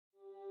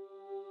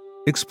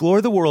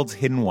Explore the world's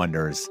hidden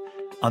wonders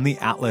on the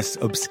Atlas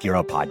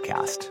Obscura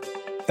podcast.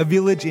 A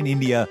village in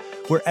India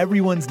where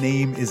everyone's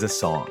name is a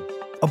song.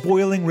 A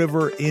boiling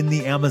river in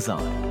the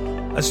Amazon.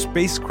 A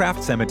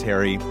spacecraft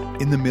cemetery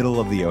in the middle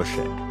of the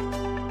ocean.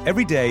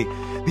 Every day,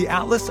 the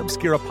Atlas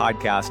Obscura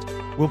podcast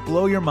will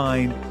blow your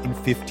mind in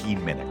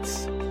 15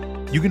 minutes.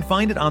 You can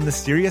find it on the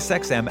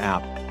SiriusXM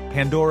app,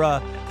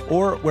 Pandora,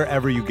 or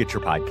wherever you get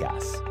your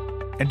podcasts.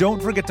 And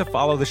don't forget to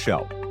follow the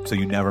show so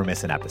you never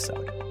miss an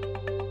episode.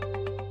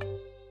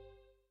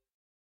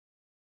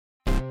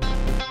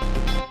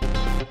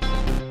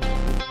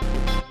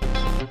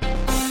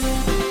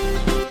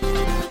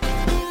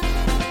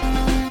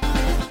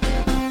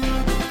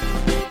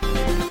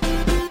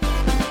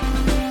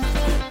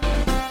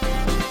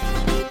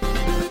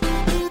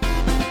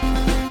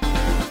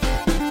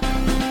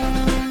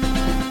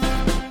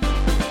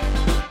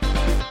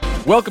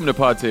 Welcome to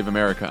Pod Save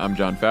America. I'm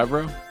John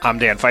Favreau. I'm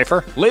Dan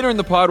Pfeiffer. Later in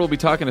the pod, we'll be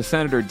talking to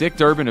Senator Dick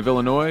Durbin of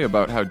Illinois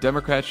about how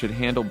Democrats should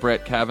handle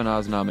Brett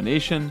Kavanaugh's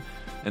nomination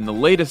and the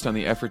latest on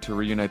the effort to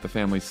reunite the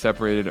families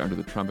separated under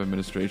the Trump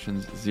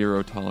administration's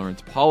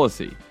zero-tolerance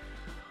policy.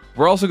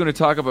 We're also going to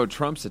talk about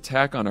Trump's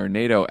attack on our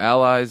NATO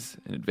allies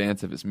in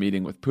advance of his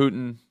meeting with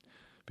Putin,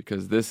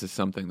 because this is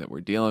something that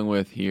we're dealing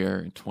with here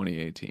in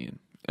 2018.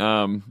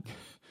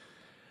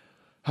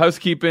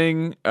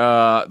 Housekeeping,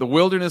 the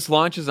Wilderness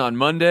launches on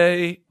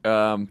Monday.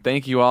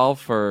 Thank you all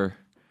for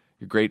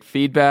your great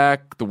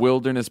feedback.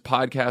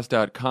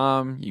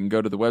 TheWildernessPodcast.com. You can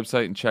go to the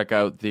website and check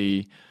out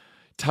the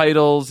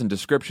titles and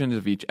descriptions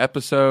of each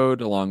episode,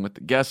 along with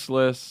the guest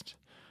list.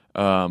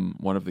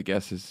 One of the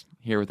guests is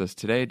here with us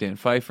today, Dan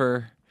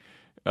Pfeiffer.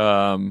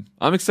 I'm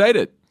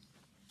excited.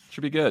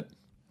 Should be good.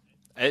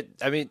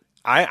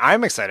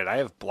 I'm excited. I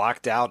have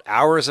blocked out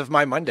hours of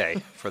my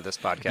Monday for this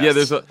podcast. Yeah,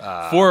 there's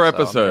 4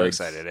 episodes. I'm very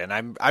excited,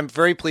 and I'm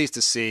very pleased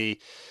to see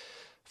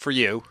for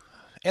you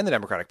and the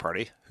Democratic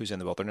Party, who's in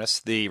the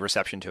wilderness, the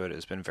reception to it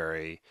has been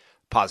very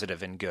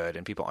positive and good,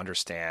 and people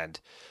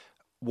understand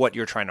what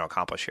you're trying to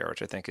accomplish here,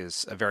 which I think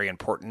is a very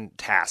important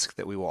task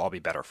that we will all be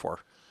better for.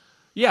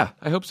 Yeah,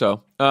 I hope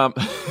so. But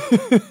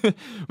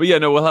yeah,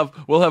 no,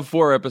 we'll have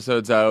 4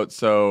 episodes out,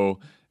 so.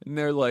 And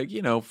they're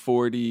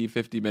 40,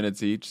 50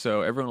 minutes each,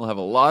 so everyone will have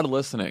a lot of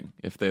listening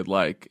if they'd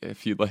like.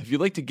 If you'd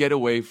like to get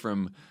away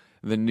from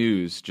the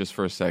news just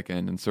for a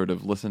second and sort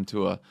of listen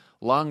to a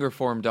longer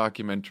form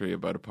documentary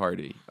about a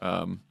party,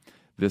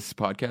 this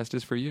podcast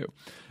is for you.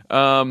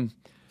 Dan,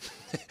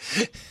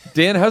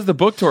 how's the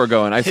book tour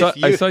going? I saw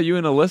you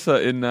and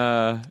Alyssa in.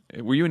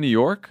 Were you in New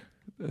York?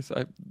 This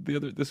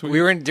week? We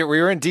were in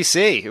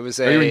DC. It was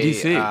you were in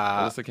DC.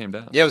 Alyssa came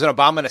down. Yeah, it was an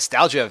Obama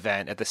nostalgia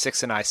event at the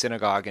Sixth and I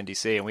Synagogue in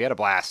DC, and we had a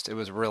blast. It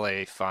was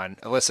really fun.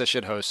 Alyssa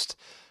should host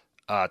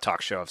a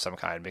talk show of some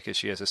kind because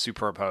she is a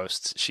superb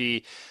host.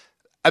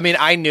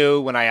 I knew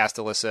when I asked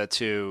Alyssa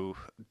to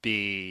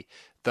be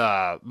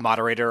the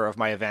moderator of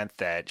my event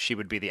that she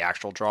would be the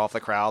actual draw of the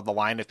crowd. The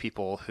line of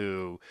people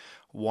who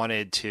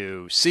wanted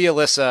to see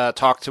Alyssa,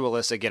 talk to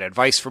Alyssa, get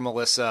advice from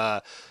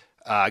Alyssa.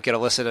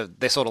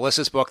 They sold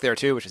Alyssa's book there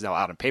too, which is now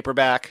out in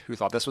paperback, who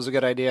thought this was a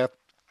good idea.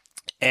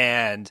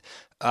 And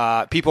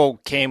people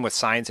came with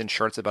signs and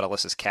shirts about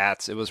Alyssa's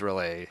cats. It was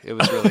really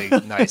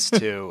nice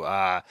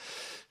to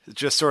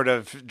just sort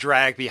of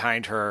drag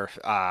behind her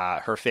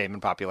fame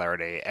and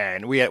popularity.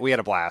 And we had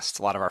a blast.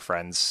 A lot of our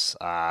friends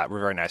were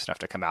very nice enough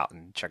to come out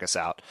and check us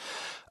out.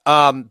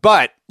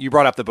 But you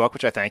brought up the book,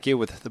 which I thank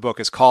you. The book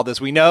is called As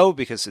We Know,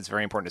 because it's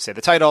very important to say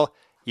the title.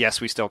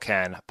 Yes, we still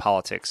can.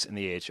 Politics in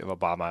the Age of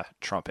Obama,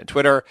 Trump, and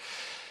Twitter.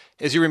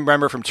 As you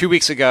remember from 2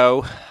 weeks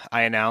ago,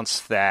 I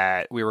announced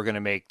that we were going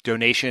to make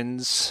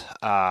donations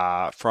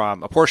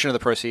from a portion of the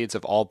proceeds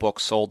of all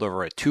books sold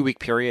over a 2-week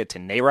period to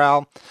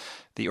NARAL,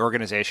 the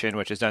organization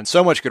which has done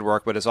so much good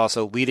work, but is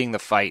also leading the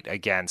fight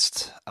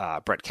against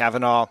Brett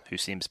Kavanaugh, who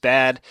seems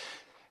bad.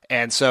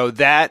 And so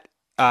that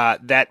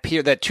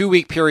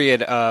 2-week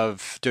period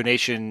of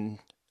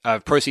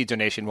proceeds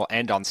donation will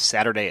end on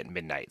Saturday at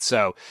midnight.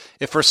 So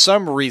if for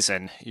some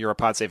reason you're a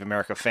Pod Save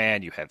America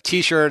fan, you have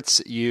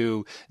T-shirts,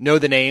 you know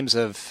the names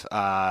of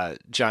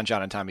John,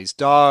 and Tommy's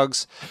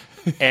dogs,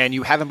 and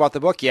you haven't bought the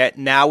book yet,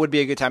 now would be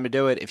a good time to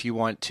do it if you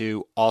want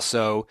to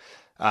also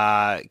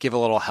give a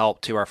little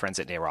help to our friends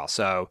at NARAL.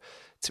 So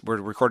we're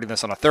recording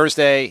this on a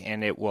Thursday,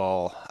 and it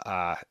will,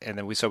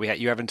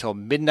 you have until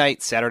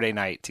midnight Saturday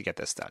night to get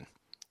this done.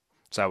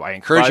 So I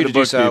encourage you to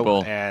do so,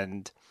 people.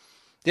 And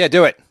yeah,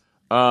 do it.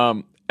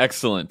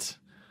 Excellent.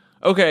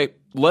 Okay,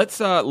 let's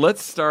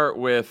start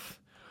with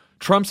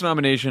Trump's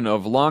nomination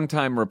of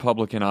longtime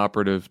Republican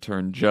operative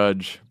turned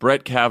judge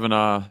Brett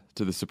Kavanaugh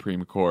to the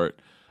Supreme Court.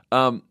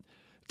 Dan,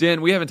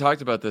 we haven't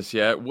talked about this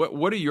yet.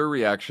 What are your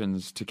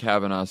reactions to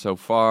Kavanaugh so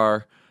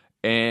far?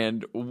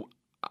 And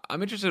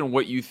I'm interested in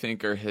what you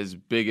think are his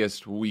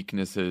biggest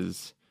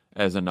weaknesses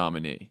as a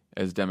nominee,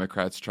 as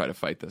Democrats try to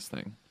fight this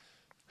thing.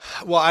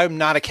 Well, I'm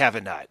not a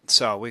Kavanaugh,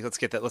 so let's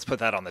put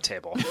that on the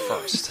table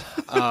first.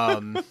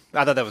 I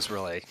thought that was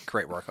really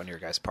great work on your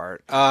guys'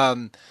 part.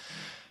 Sometimes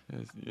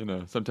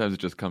it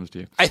just comes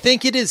to you. I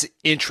think it is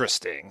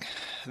interesting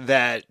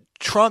that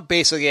Trump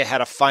basically had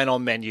a final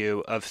menu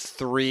of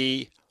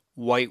three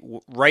right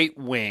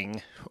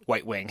wing,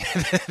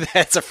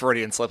 that's a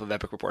Freudian slip of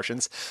epic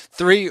proportions,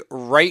 three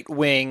right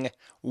wing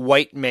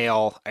white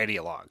male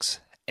ideologues.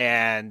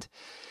 And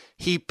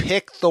he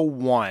picked the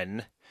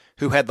one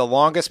who had the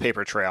longest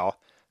paper trail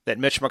that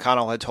Mitch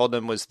McConnell had told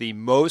him was the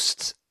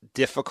most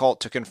difficult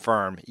to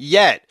confirm,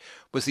 yet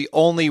was the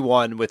only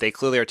one with a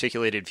clearly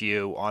articulated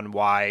view on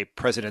why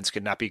presidents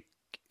could not be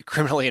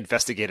criminally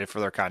investigated for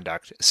their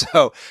conduct.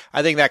 So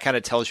I think that kind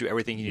of tells you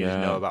everything you need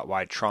to know about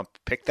why Trump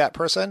picked that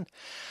person.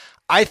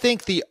 I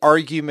think the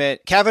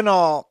argument,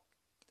 Kavanaugh,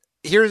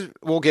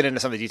 we'll get into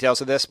some of the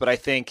details of this, but I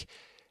think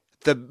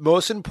the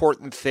most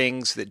important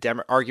things that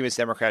arguments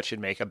Democrats should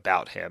make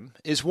about him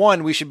is,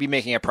 one, we should be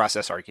making a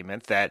process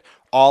argument that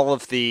all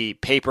of the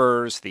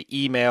papers, the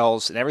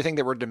emails, and everything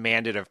that were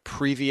demanded of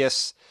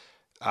previous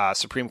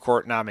Supreme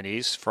Court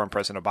nominees from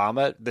President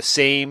Obama, the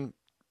same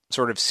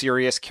sort of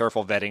serious,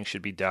 careful vetting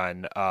should be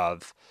done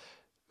of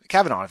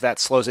Kavanaugh. If that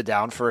slows it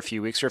down for a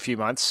few weeks or a few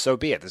months, so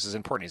be it. This is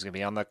important. He's going to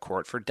be on the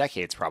court for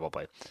decades,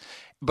 probably.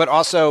 But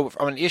also,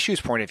 from an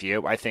issues point of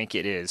view, I think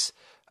it is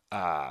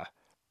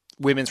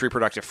women's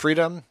reproductive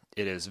freedom.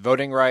 It is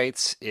voting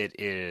rights. It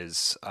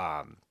is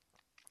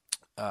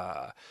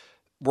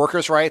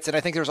workers' rights. And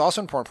I think there's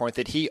also an important point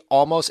that he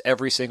almost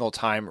every single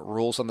time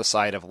rules on the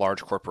side of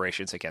large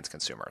corporations against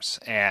consumers.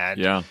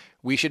 And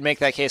we should make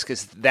that case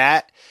because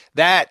that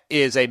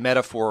is a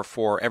metaphor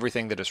for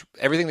everything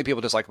that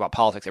people dislike about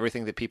politics,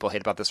 everything that people hate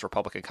about this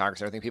Republican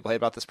Congress, everything people hate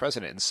about this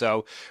president. And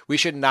so we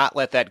should not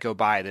let that go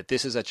by, that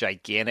this is a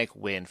gigantic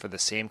win for the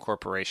same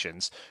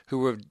corporations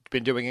who have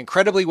been doing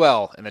incredibly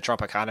well in the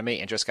Trump economy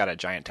and just got a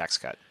giant tax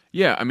cut.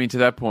 Yeah, I mean, to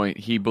that point,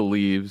 he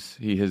believes,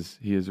 he has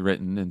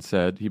written and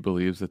said he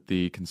believes that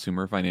the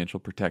Consumer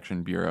Financial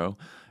Protection Bureau,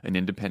 an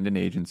independent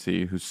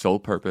agency whose sole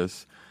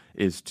purpose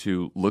is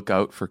to look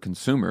out for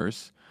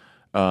consumers,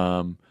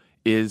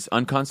 is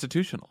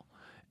unconstitutional.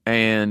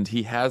 And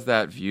he has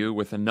that view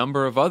with a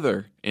number of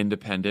other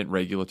independent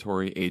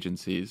regulatory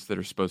agencies that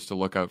are supposed to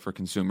look out for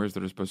consumers,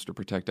 that are supposed to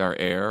protect our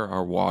air,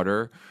 our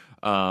water,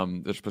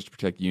 they're supposed to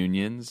protect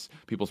unions,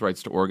 people's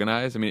rights to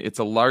organize. I mean, it's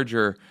a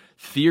larger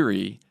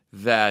theory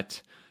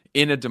that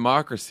in a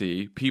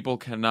democracy, people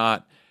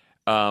cannot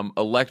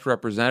elect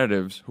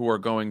representatives who are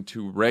going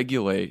to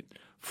regulate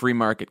free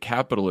market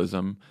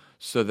capitalism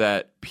so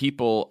that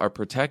people are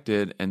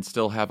protected and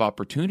still have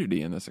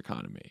opportunity in this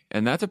economy.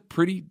 And that's a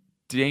pretty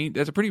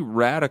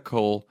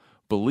radical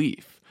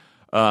belief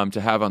to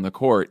have on the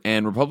court.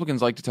 And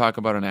Republicans like to talk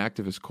about an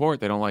activist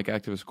court. They don't like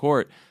activist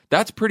court.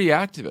 That's pretty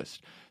activist,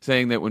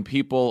 saying that when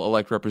people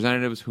elect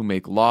representatives who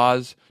make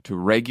laws to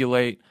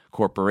regulate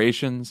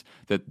corporations,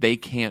 that they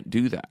can't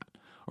do that,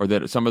 or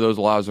that some of those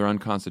laws are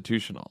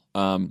unconstitutional.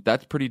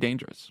 That's pretty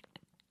dangerous.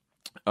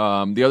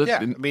 I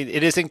mean,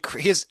 it's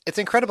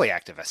incredibly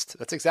activist.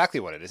 That's exactly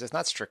what it is. It's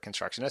not strict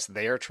constructionist.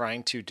 They are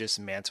trying to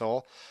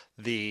dismantle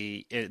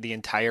the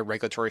entire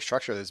regulatory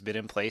structure that's been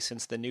in place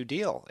since the New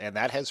Deal, and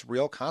that has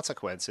real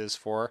consequences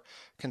for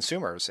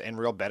consumers and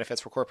real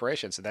benefits for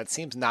corporations. And that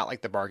seems not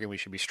like the bargain we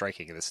should be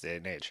striking in this day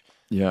and age.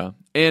 Yeah,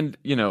 and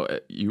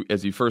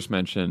as you first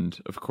mentioned,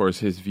 of course,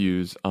 his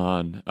views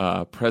on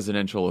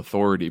presidential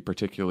authority,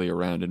 particularly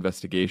around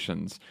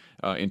investigations.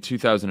 In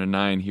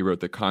 2009, he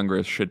wrote that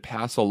Congress should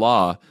pass a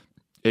law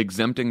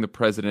exempting the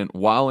president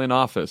while in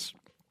office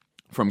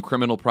from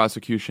criminal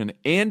prosecution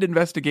and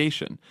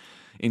investigation,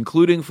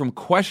 including from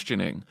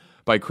questioning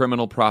by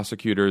criminal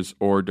prosecutors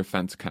or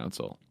defense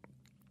counsel.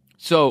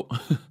 So,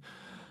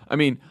 I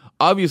mean,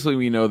 obviously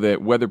we know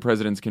that whether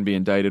presidents can be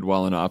indicted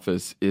while in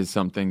office is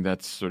something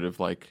that's sort of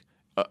like,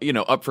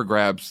 up for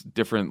grabs.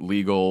 Different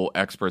legal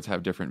experts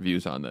have different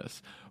views on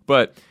this.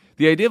 But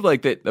the idea of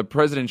like that the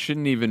president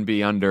shouldn't even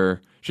be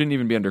under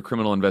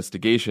criminal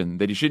investigation,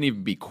 that he shouldn't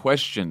even be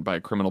questioned by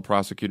criminal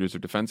prosecutors or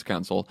defense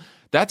counsel,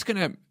 that's going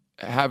to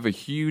have a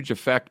huge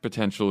effect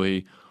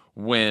potentially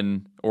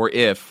when or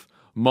if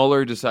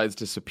Mueller decides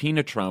to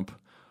subpoena Trump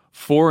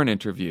for an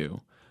interview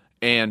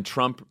and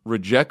Trump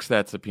rejects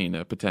that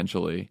subpoena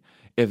potentially.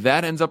 If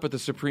that ends up at the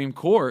Supreme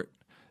Court,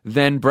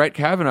 then Brett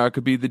Kavanaugh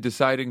could be the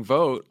deciding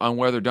vote on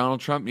whether Donald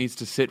Trump needs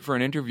to sit for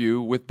an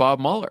interview with Bob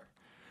Mueller.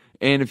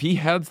 And if he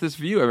has this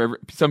view,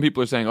 some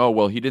people are saying, oh,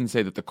 well, he didn't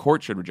say that the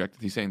court should reject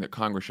it. He's saying that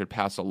Congress should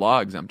pass a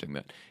law exempting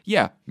that.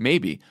 Yeah,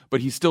 maybe.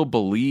 But he still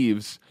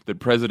believes that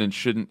presidents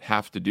shouldn't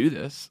have to do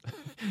this.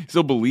 He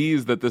still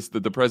believes that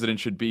the president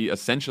should be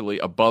essentially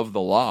above the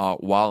law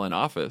while in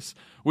office,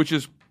 which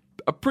is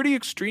a pretty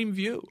extreme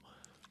view.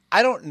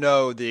 I don't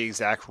know the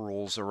exact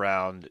rules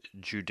around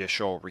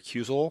judicial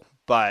recusal,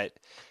 but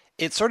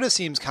it sort of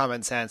seems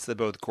common sense that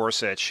both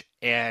Gorsuch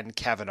and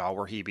Kavanaugh,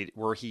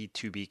 were he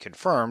to be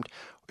confirmed,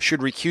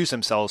 should recuse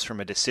themselves from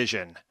a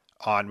decision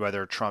on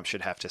whether Trump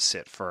should have to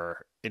sit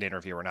for an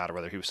interview or not, or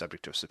whether he was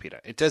subject to a subpoena.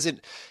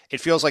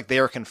 It feels like they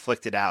are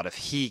conflicted out if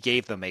he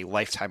gave them a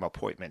lifetime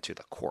appointment to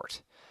the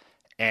court.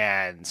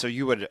 And so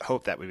you would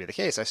hope that would be the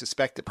case. I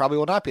suspect it probably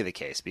will not be the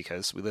case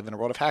because we live in a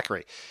world of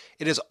hackery.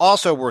 It is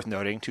also worth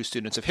noting to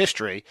students of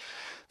history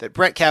that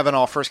Brett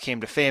Kavanaugh first came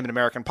to fame in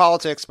American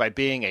politics by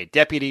being a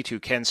deputy to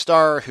Ken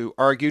Starr, who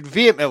argued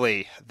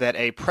vehemently that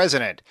a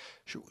president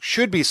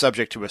should be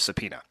subject to a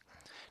subpoena.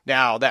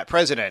 Now, that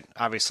president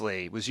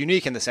obviously was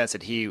unique in the sense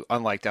that he,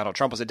 unlike Donald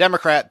Trump, was a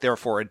Democrat,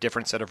 therefore a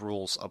different set of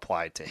rules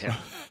applied to him.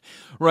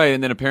 Right,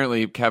 and then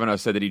apparently Kavanaugh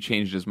said that he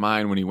changed his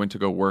mind when he went to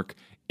go work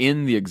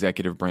in the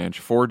executive branch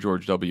for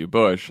George W.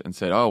 Bush and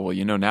said, oh, well,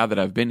 now that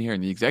I've been here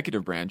in the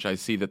executive branch, I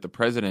see that the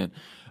president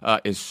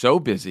is so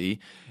busy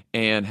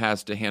and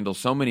has to handle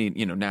so many,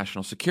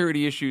 national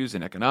security issues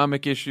and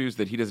economic issues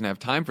that he doesn't have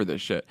time for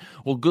this shit.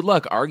 Well, good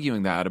luck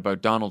arguing that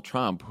about Donald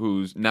Trump,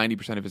 whose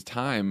 90% of his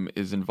time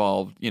is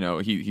involved,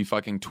 he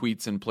fucking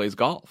tweets and plays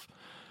golf.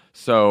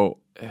 So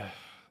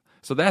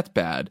that's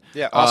bad.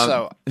 Yeah,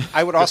 also,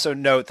 I would also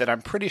note that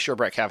I'm pretty sure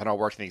Brett Kavanaugh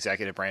worked in the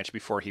executive branch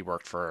before he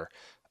worked for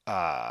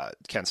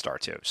Ken Starr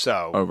too.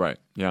 So, oh right,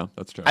 yeah,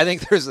 that's true. I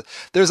think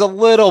there's a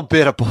little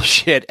bit of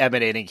bullshit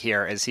emanating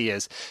here as he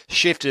has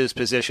shifted his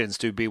positions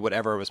to be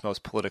whatever was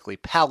most politically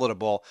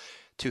palatable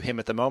to him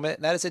at the moment.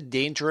 And that is a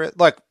dangerous.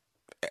 Look,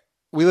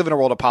 we live in a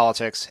world of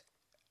politics.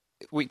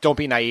 We don't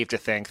be naive to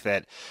think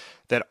that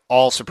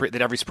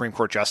every Supreme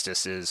Court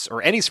justice is,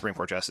 or any Supreme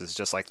Court justice is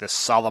just like this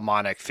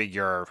Solomonic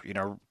figure,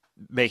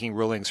 making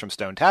rulings from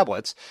stone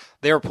tablets.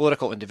 They are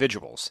political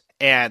individuals.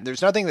 And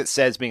there's nothing that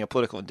says being a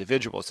political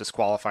individual is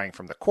disqualifying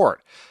from the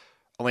court.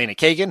 Elena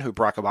Kagan, who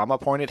Barack Obama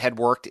appointed, had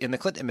worked in the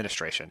Clinton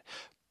administration.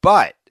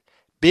 But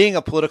being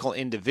a political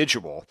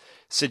individual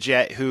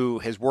who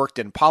has worked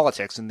in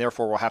politics and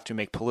therefore will have to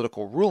make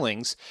political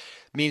rulings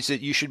means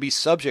that you should be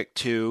subject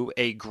to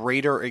a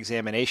greater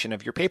examination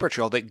of your paper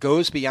trail that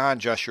goes beyond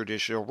just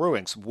judicial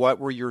rulings. What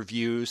were your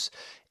views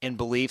and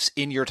beliefs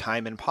in your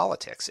time in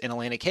politics? And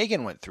Elena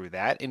Kagan went through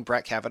that, and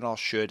Brett Kavanaugh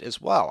should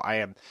as well. I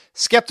am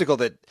skeptical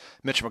that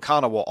Mitch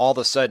McConnell will all of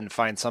a sudden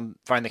find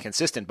the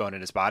consistent bone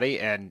in his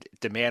body and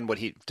demand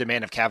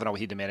of Kavanaugh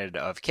what he demanded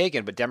of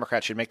Kagan, but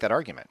Democrats should make that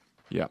argument.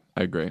 Yeah,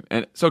 I agree.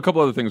 And so a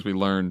couple other things we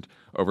learned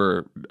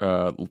over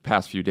the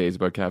past few days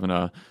about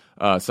Kavanaugh.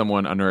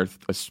 Someone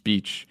unearthed a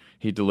speech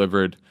he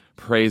delivered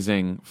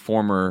praising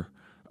former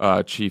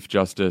Chief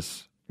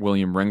Justice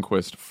William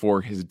Rehnquist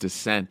for his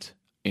dissent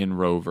in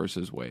Roe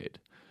versus Wade,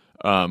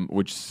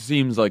 which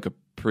seems like a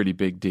pretty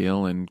big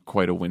deal and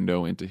quite a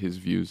window into his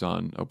views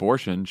on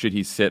abortion, should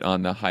he sit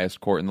on the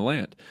highest court in the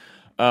land.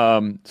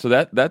 So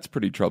that's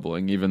pretty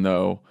troubling, even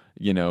though,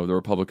 the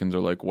Republicans are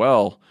like,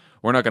 well,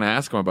 we're not going to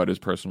ask him about his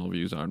personal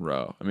views on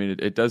Roe. I mean,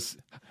 it does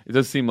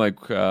seem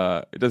like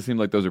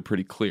those are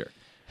pretty clear.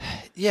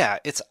 Yeah,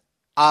 it's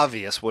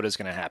obvious what is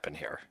going to happen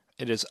here.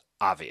 It is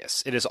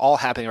obvious. It is all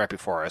happening right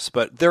before us.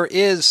 But there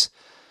is,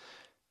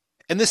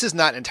 and this is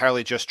not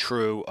entirely just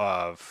true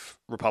of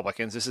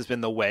Republicans. This has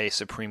been the way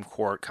Supreme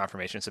Court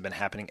confirmations have been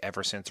happening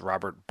ever since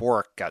Robert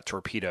Bork got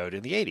torpedoed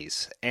in the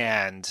 80s.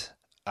 And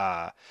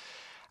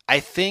I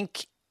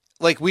think,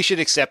 we should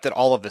accept that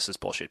all of this is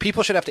bullshit.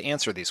 People should have to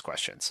answer these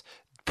questions.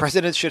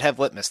 Presidents should have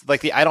litmus.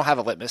 I don't have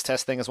a litmus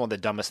test thing is one of the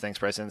dumbest things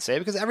presidents say,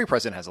 because every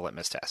president has a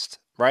litmus test,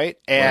 right?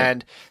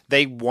 And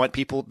they want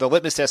people, the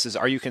litmus test is,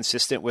 are you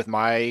consistent with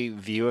my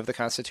view of the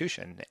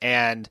Constitution?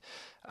 And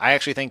I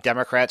actually think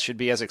Democrats should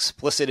be as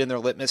explicit in their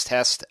litmus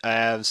test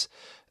as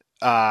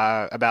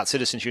about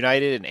Citizens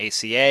United and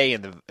ACA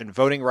and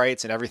voting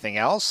rights and everything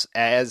else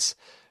as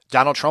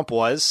Donald Trump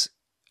was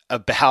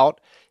about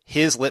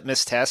his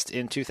litmus test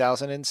in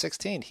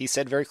 2016. He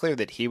said very clearly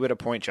that he would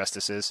appoint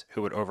justices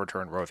who would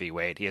overturn Roe v.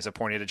 Wade. He has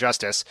appointed a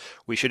justice.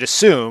 We should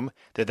assume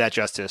that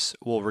justice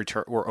will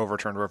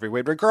overturn Roe v.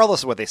 Wade,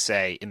 regardless of what they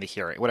say in the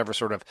hearing, whatever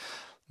sort of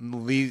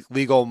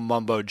legal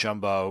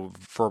mumbo-jumbo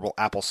verbal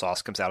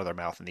applesauce comes out of their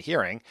mouth in the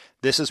hearing.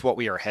 This is what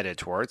we are headed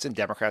towards, and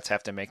Democrats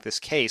have to make this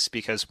case,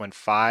 because when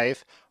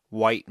 5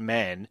 white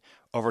men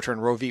overturn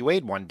Roe v.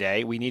 Wade one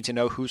day, we need to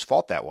know whose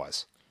fault that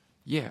was.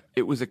 Yeah,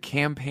 it was a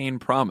campaign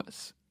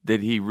promise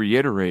that he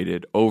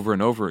reiterated over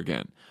and over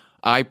again.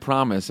 I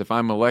promise if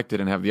I'm elected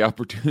and have the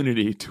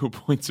opportunity to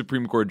appoint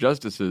Supreme Court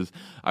justices,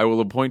 I will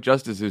appoint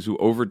justices who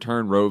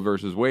overturn Roe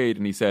versus Wade.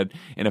 And he said,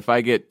 and if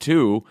I get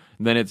 2,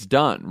 then it's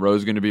done.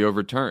 Roe's going to be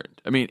overturned.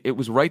 I mean, it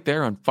was right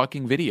there on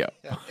fucking video.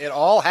 Yeah, it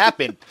all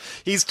happened.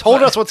 He's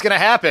told us what's going to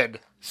happen.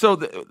 So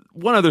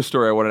one other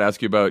story I wanted to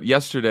ask you about.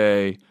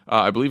 Yesterday,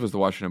 I believe it was the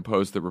Washington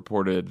Post that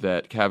reported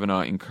that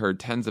Kavanaugh incurred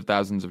tens of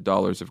thousands of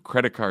dollars of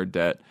credit card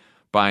debt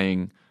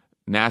buying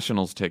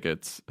Nationals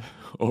tickets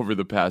over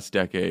the past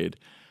decade.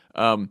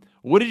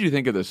 What did you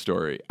think of this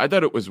story? I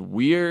thought it was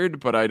weird,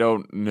 but I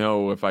don't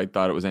know if I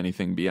thought it was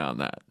anything beyond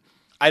that.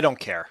 I don't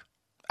care.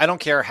 I don't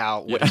care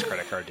what his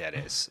credit card debt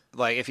is.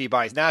 If he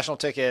buys National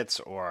tickets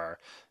or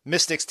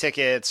Mystics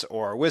tickets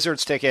or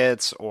Wizards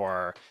tickets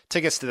or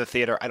tickets to the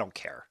theater, I don't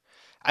care.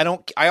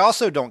 I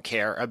also don't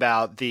care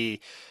about the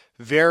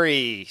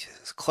very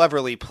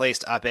cleverly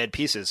placed op-ed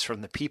pieces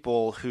from the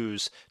people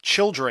whose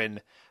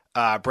children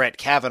Brett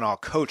Kavanaugh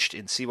coached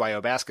in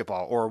CYO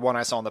basketball. Or one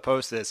I saw in the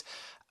Post is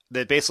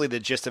that basically the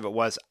gist of it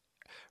was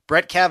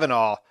Brett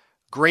Kavanaugh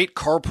great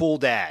carpool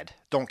dad.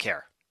 Don't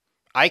care.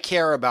 I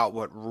care about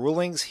what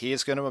rulings he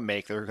is going to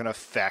make that are going to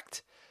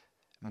affect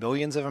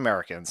millions of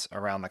Americans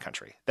around the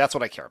country. That's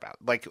what I care about.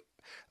 Like,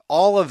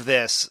 all of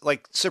this,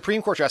 like,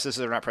 Supreme Court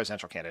justices are not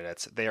presidential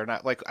candidates. They are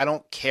not, like, I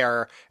don't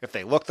care if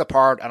they look the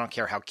part. I don't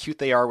care how cute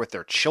they are with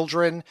their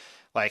children.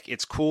 Like,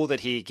 it's cool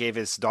that he gave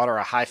his daughter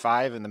a high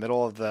five in the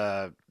middle of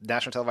the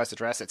national televised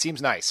address. It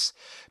seems nice.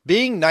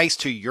 Being nice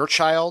to your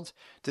child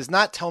does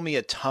not tell me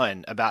a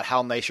ton about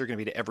how nice you're going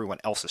to be to everyone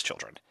else's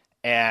children.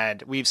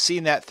 And we've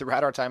seen that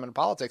throughout our time in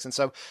politics. And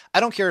so I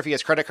don't care if he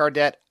has credit card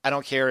debt. I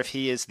don't care if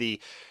he is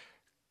the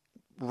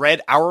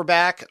Red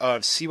Auerbach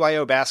of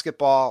CYO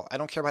basketball. I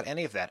don't care about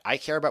any of that. I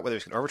care about whether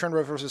he's going to overturn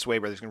Roe versus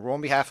Wade, whether he's going to rule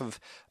on behalf of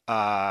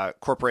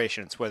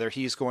corporations, whether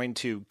he's going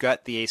to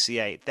gut the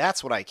ACA.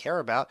 That's what I care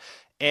about.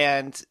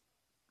 And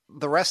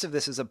the rest of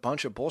this is a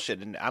bunch of bullshit.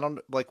 And I don't,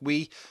 like,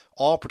 we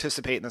all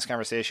participate in this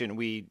conversation.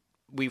 We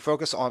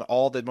focus on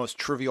all the most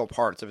trivial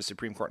parts of a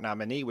Supreme Court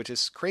nominee, which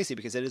is crazy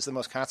because it is the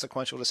most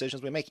consequential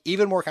decisions we make,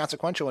 even more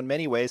consequential in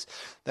many ways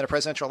than a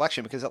presidential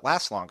election because it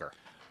lasts longer.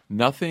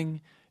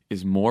 Nothing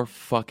is more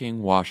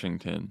fucking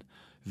Washington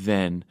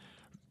than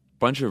a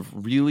bunch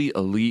of really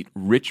elite,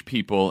 rich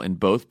people in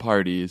both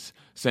parties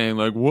saying,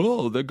 like,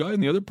 whoa, the guy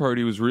in the other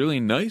party was really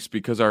nice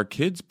because our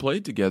kids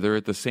played together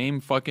at the same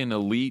fucking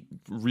elite,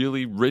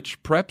 really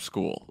rich prep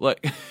school.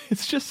 Like,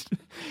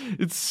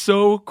 it's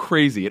so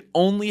crazy. It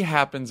only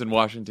happens in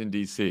Washington,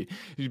 D.C.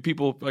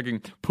 People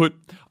fucking put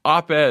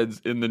op-eds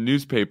in the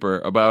newspaper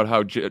about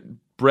how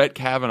Brett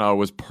Kavanaugh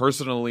was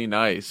personally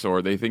nice,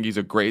 or they think he's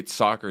a great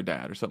soccer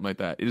dad or something like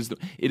that.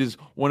 It is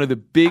one of the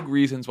big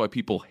reasons why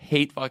people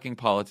hate fucking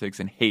politics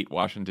and hate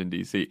Washington,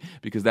 D.C.,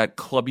 because that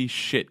clubby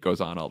shit goes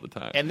on all the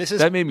time. And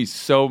that made me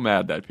so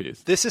mad, that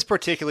piece. This is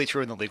particularly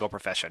true in the legal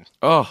profession.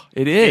 Oh,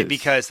 it is.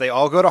 Because they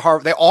all go to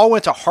Harvard. They all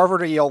went to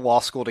Harvard or Yale Law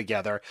School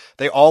together.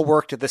 They all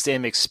worked at the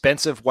same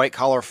expensive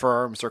white-collar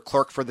firms or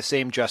clerked for the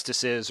same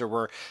justices or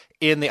were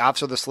in the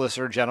Office of the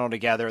Solicitor General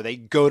together. They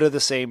go to the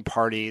same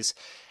parties.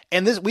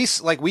 And this,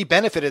 we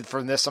benefited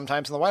from this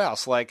sometimes in the White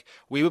House. Like,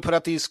 we would put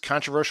up these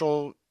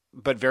controversial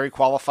but very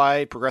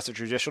qualified progressive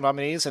judicial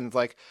nominees,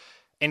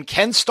 and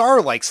Ken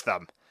Starr likes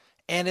them,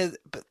 and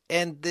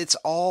it's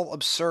all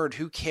absurd.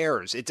 Who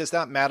cares? It does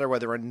not matter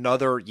whether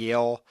another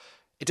Yale.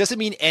 It doesn't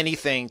mean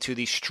anything to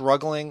the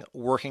struggling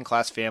working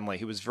class family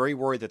who was very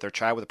worried that their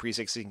child with a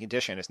pre-existing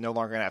condition is no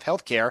longer going to have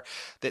health care,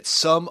 that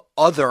some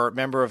other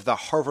member of the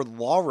Harvard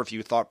Law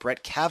Review thought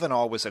Brett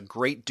Kavanaugh was a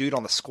great dude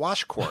on the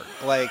squash court.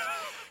 Like.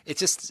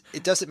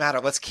 It doesn't matter.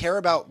 Let's care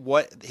about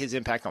what his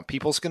impact on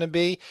people is going to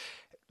be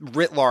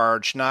writ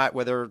large, not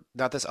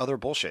this other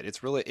bullshit.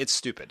 It's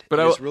stupid. But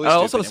it's really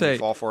I'll stupid, also say we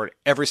fall for it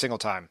every single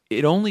time.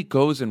 It only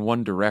goes in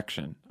one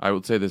direction. I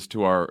would say this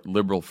to our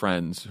liberal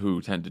friends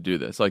who tend to do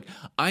this. Like,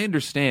 I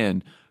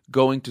understand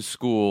going to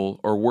school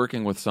or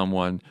working with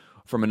someone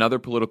from another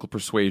political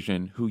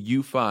persuasion who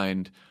you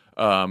find,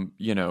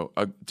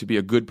 to be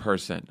a good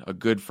person, a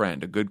good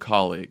friend, a good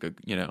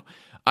colleague.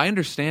 I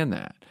understand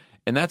that,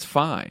 and that's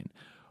fine.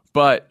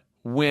 But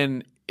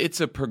when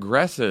it's a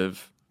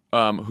progressive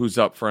who's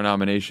up for a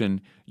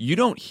nomination, you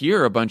don't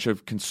hear a bunch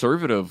of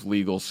conservative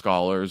legal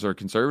scholars or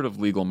conservative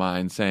legal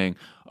minds saying,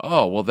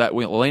 oh, well,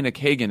 Elena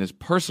Kagan is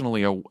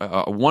personally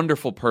a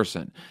wonderful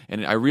person,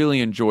 and I really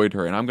enjoyed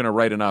her, and I'm going to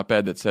write an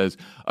op-ed that says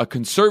a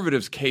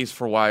conservative's case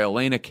for why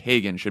Elena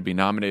Kagan should be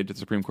nominated to the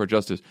Supreme Court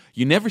Justice.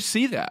 You never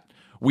see that.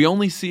 We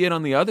only see it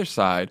on the other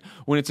side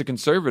when it's a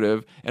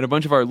conservative, and a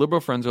bunch of our liberal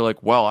friends are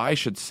like, well, I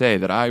should say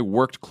that I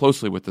worked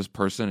closely with this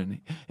person,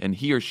 and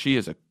he or she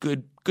is a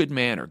good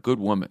man or good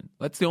woman.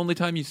 That's the only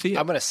time you see it.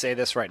 I'm going to say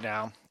this right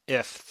now.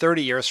 If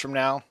 30 years from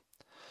now,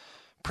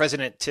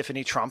 President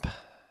Tiffany Trump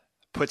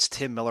puts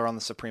Tim Miller on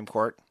the Supreme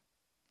Court,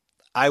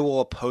 I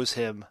will oppose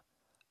him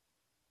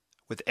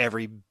with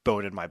every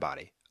bone in my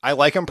body. I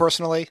like him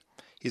personally.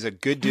 He's a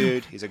good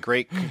dude. He's a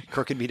great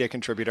Crooked Media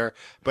contributor,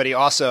 but he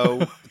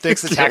also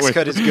thinks the tax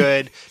cut is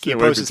good. He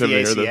opposes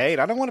the ACA,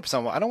 and I don't want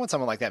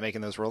someone like that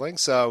making those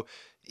rulings. So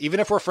even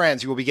if we're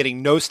friends, you will be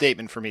getting no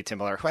statement from me, Tim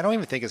Miller, who I don't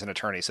even think is an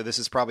attorney. So this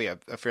is probably a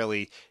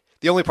fairly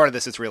the only part of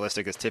this that's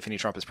realistic is Tiffany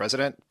Trump is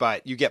president.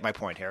 But you get my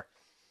point here.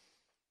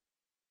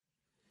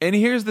 And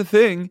here's the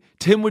thing,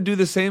 Tim would do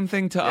the same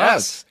thing to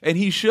us, and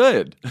he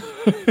should.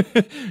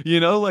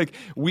 We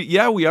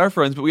are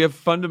friends, but we have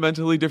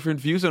fundamentally different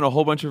views on a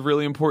whole bunch of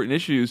really important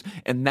issues,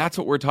 and that's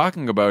what we're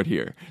talking about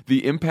here.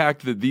 The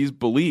impact that these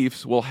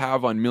beliefs will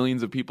have on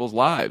millions of people's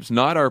lives,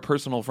 not our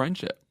personal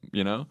friendship,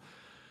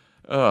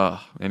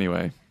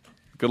 Anyway,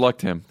 good luck,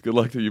 Tim. Good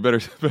luck to you.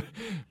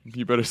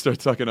 You better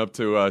start sucking up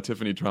to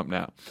Tiffany Trump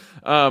now.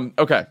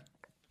 Okay.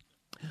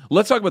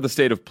 Let's talk about the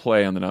state of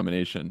play on the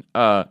nomination.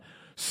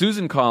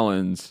 Susan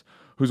Collins,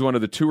 who's one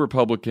of the two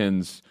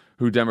Republicans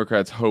who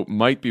Democrats hope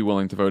might be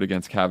willing to vote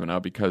against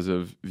Kavanaugh because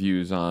of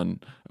views on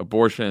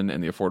abortion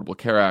and the Affordable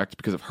Care Act,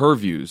 because of her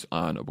views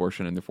on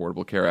abortion and the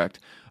Affordable Care Act,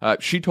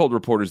 she told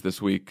reporters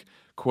this week,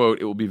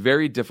 quote, "It will be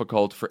very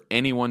difficult for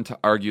anyone to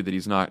argue that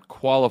he's not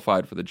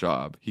qualified for the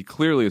job. He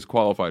clearly is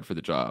qualified for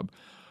the job.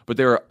 But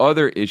there are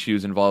other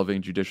issues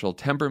involving judicial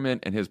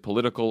temperament and his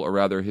political, or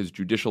rather his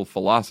judicial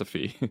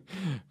philosophy,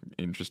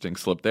 interesting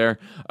slip there,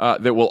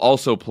 that will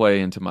also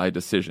play into my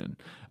decision.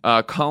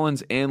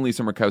 Collins and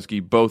Lisa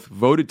Murkowski both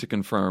voted to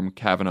confirm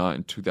Kavanaugh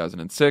in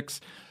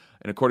 2006.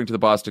 And according to the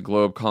Boston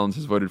Globe, Collins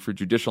has voted for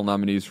judicial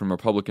nominees from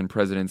Republican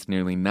presidents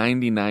nearly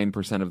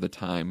 99% of the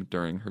time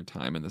during her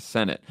time in the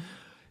Senate.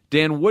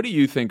 Dan, what do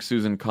you think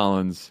Susan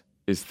Collins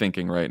is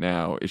thinking right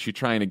now? Is she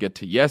trying to get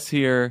to yes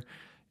here?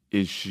 Do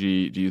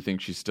you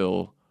think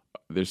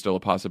there's still a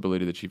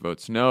possibility that she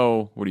votes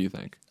no? What do you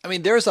think? I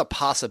mean, there's a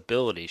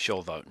possibility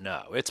she'll vote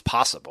no. It's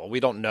possible.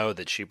 We don't know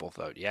that she will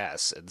vote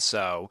yes. And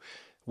so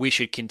we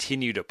should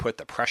continue to put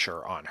the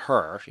pressure on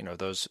her.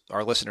 Those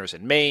our listeners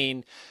in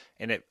Maine,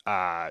 and it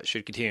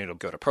should continue to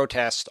go to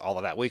protest, all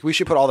of that. We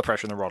should put all the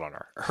pressure in the world on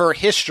her. Her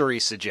history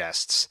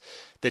suggests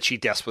that she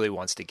desperately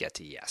wants to get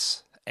to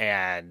yes.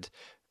 And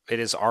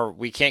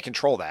we can't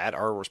control that.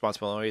 Our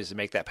responsibility is to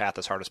make that path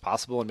as hard as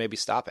possible and maybe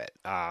stop it.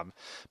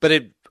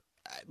 But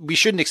we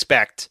shouldn't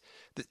expect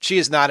that. She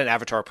is not an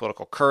avatar of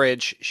political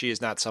courage. She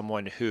is not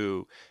someone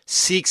who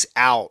seeks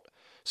out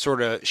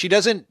she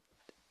doesn't,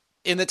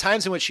 in the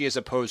times in which she has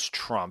opposed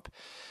Trump,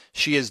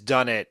 she has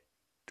done it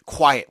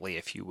quietly,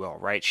 if you will,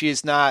 right? She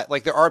is not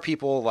like, there are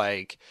people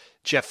like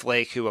Jeff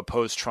Flake who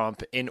oppose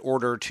Trump in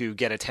order to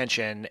get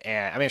attention.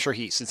 And I'm sure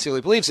he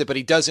sincerely believes it, but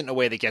he does it in a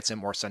way that gets him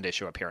more Sunday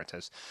show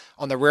appearances.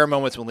 On the rare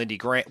moments when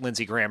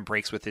Lindsey Graham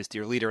breaks with his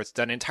dear leader, it's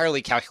done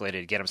entirely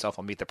calculated to get himself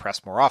on Meet the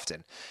Press more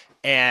often.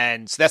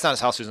 And so that's not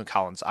how Susan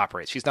Collins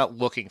operates. She's not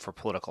looking for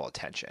political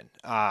attention.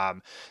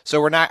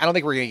 So I don't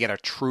think we're going to get a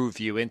true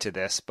view into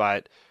this,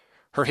 but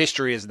her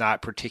history is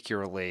not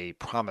particularly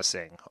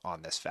promising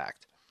on this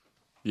fact.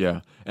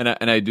 Yeah. And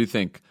I do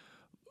think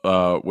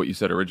what you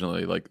said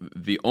originally, like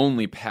the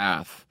only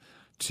path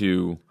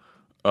to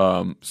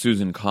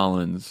Susan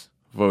Collins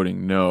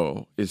voting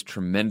no is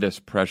tremendous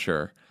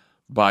pressure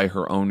by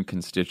her own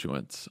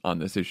constituents on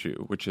this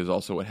issue, which is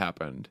also what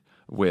happened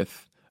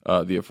with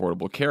the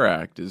Affordable Care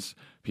Act. Is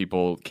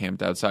people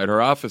camped outside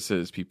her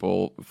offices,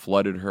 people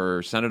flooded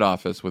her Senate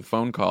office with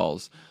phone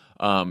calls,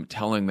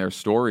 telling their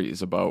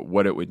stories about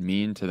what it would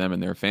mean to them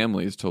and their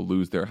families to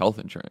lose their health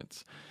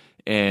insurance.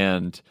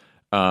 And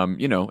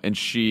and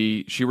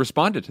she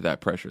responded to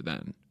that pressure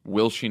then.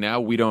 Will she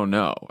now? We don't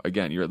know.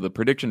 Again, the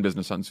prediction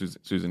business on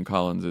Susan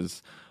Collins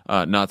is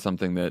not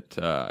something that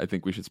I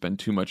think we should spend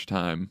too much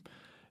time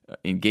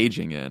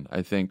engaging in.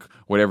 I think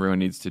what everyone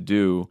needs to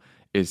do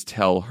is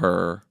tell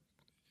her,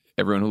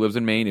 everyone who lives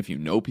in Maine, if you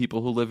know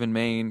people who live in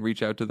Maine,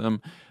 reach out to them.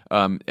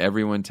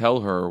 Everyone tell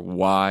her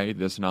why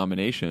this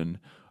nomination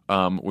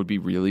would be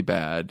really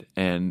bad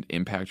and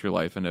impact your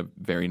life in a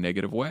very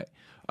negative way.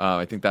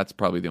 I think that's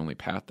probably the only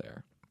path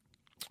there.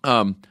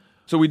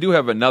 So we do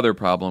have another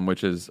problem,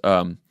 which is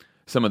some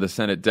of the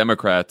Senate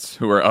Democrats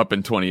who are up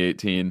in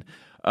 2018.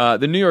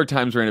 The New York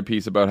Times ran a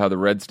piece about how the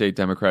red state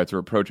Democrats are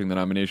approaching the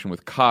nomination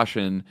with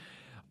caution,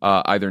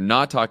 either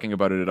not talking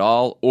about it at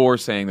all or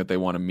saying that they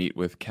want to meet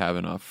with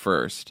Kavanaugh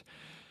first.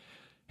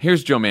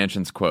 Here's Joe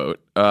Manchin's quote.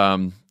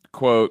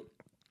 Quote,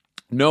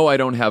 "No, I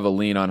don't have a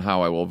lean on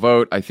how I will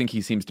vote. I think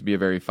he seems to be a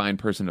very fine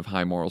person of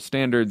high moral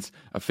standards,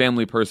 a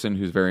family person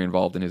who's very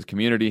involved in his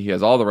community. He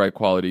has all the right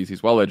qualities.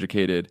 He's well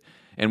educated.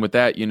 And with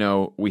that,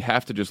 we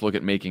have to just look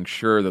at making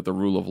sure that the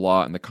rule of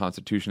law and the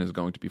Constitution is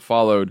going to be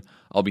followed.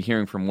 I'll be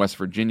hearing from West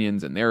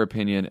Virginians and their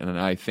opinion, and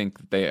I think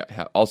that they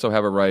also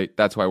have a right.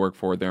 That's who I work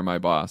for. They're my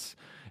boss,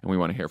 and we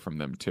want to hear from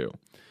them too."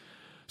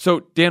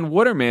 So, Dan,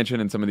 what are Manchin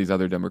and some of these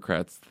other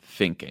Democrats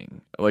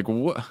thinking? Like,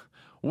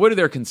 what are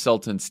their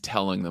consultants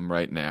telling them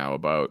right now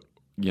about,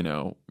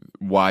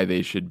 why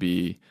they should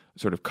be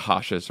sort of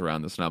cautious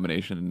around this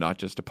nomination and not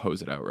just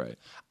oppose it outright?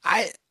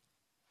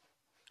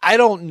 I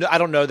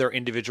don't know their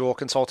individual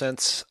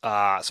consultants,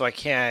 so I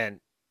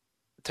can't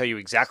tell you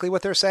exactly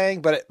what they're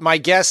saying. But my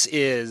guess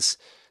is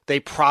they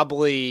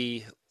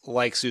probably,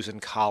 like Susan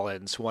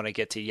Collins, want to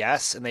get to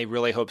yes, and they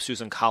really hope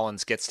Susan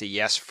Collins gets to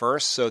yes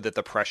first so that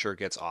the pressure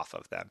gets off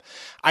of them.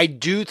 I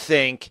do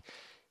think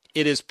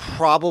it is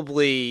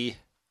probably,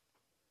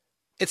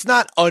 it's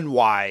not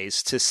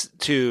unwise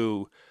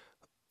to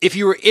if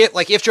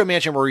Joe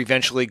Manchin were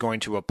eventually going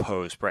to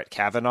oppose Brett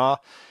Kavanaugh,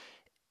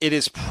 it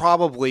is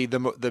probably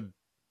the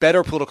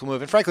better political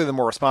move, and frankly, the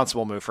more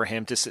responsible move for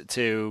him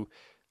to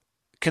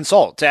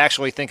consult, to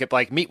actually think of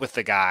meet with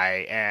the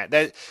guy. And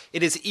that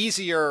it is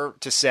easier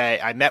to say,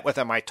 I met with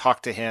him, I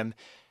talked to him.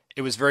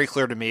 It was very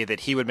clear to me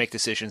that he would make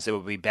decisions that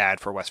would be bad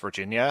for West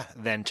Virginia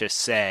than to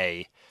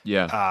say,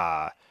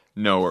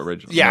 no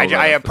original. Yeah,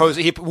 I oppose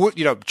it.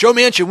 Joe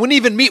Manchin wouldn't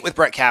even meet with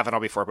Brett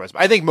Kavanaugh before it.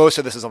 I think most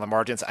of this is on the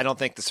margins. I don't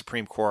think the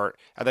Supreme Court,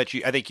 I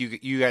think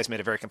you guys made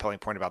a very compelling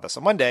point about this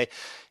on Monday,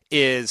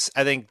 I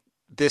think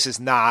this is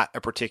not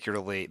going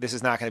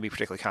to be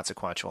particularly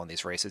consequential in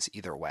these races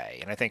either way.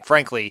 And I think,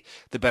 frankly,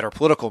 the better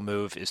political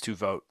move is to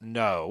vote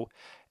no.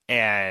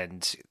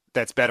 And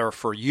that's better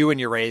for you and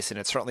your race, and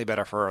it's certainly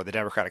better for the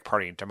Democratic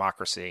Party and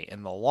democracy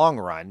in the long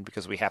run,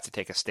 because we have to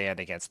take a stand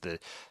against the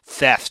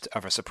theft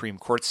of a Supreme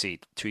Court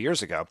seat 2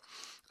 years ago.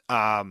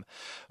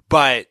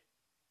 But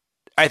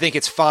I think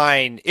it's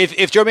fine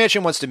if Joe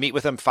Manchin wants to meet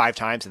with him 5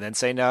 times and then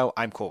say no.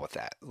 I'm cool with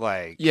that.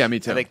 Like, yeah, me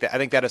too. I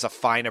think that is a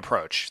fine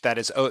approach. That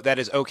is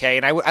okay.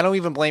 And I don't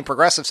even blame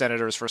progressive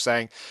senators for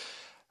saying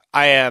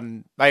I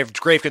have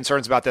grave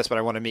concerns about this, but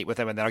I want to meet with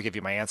him and then I'll give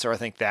you my answer. I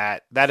think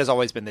that has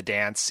always been the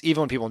dance,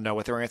 even when people know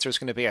what their answer is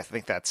going to be. I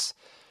think that's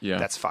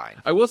fine.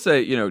 I will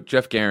say,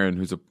 Jeff Garin,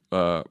 who's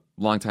a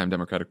longtime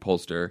Democratic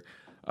pollster,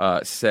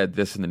 said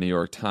this in the New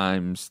York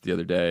Times the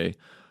other day.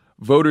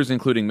 Voters,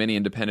 including many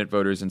independent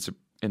voters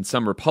and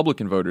some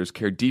Republican voters,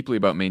 care deeply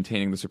about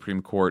maintaining the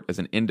Supreme Court as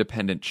an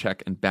independent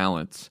check and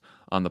balance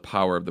on the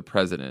power of the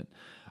president.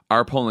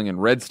 Our polling in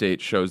red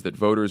states shows that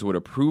voters would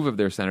approve of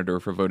their senator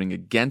for voting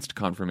against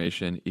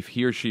confirmation if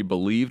he or she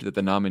believed that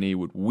the nominee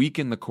would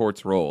weaken the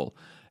court's role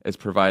as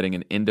providing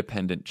an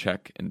independent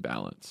check and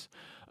balance.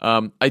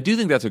 I do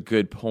think that's a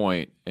good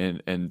point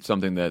and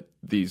something that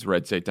these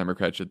red state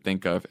Democrats should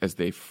think of as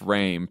they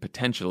frame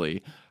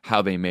potentially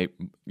how they may,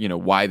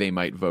 why they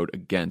might vote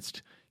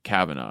against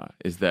Kavanaugh,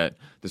 is that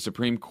the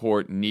Supreme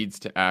Court needs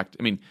to act.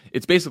 I mean,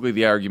 it's basically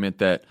the argument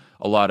that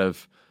a lot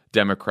of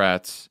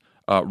Democrats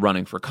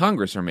running for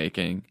Congress are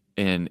making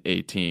in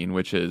 2018,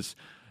 which is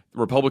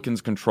Republicans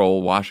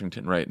control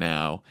Washington right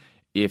now.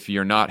 If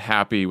you're not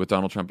happy with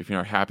Donald Trump, if you're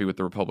not happy with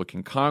the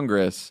Republican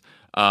Congress,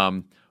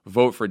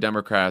 vote for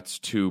Democrats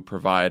to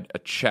provide a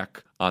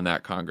check on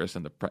that Congress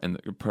and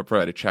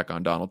provide a check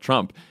on Donald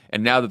Trump.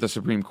 And now that the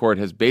Supreme Court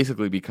has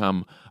basically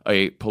become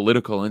a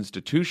political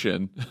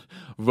institution,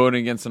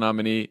 voting against the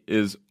nominee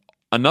is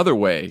another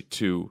way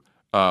to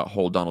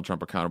hold Donald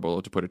Trump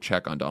accountable, to put a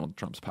check on Donald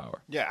Trump's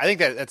power. Yeah, I think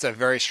that's a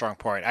very strong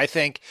point. I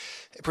think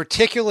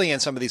particularly in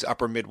some of these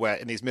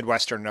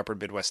Midwestern and upper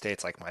Midwest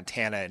states like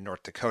Montana and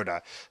North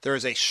Dakota, there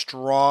is a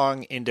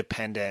strong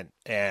independent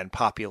and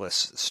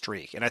populist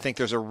streak. And I think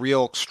there's a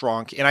real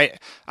strong, and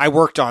I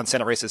worked on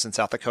Senate races in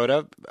South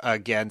Dakota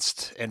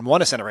and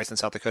won a Senate race in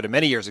South Dakota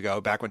many years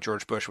ago, back when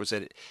George Bush was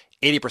at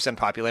 80%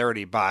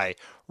 popularity by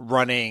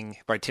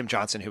Tim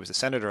Johnson, who was a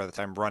senator at the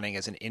time, running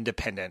as an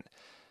independent,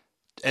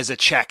 as a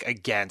check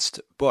against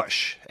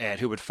Bush and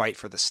who would fight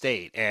for the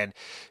state. And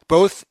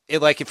both,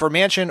 like for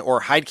Manchin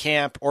or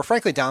Heitkamp or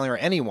frankly Donnelly or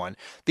anyone,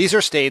 these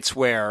are states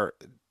where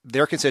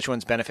their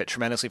constituents benefit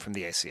tremendously from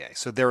the ACA.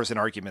 So there is an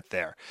argument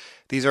there.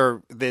 These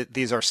are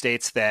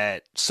states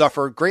that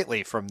suffer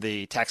greatly from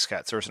the tax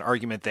cuts. There's an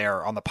argument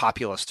there on the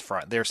populist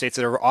front. There are states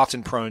that are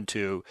often prone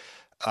to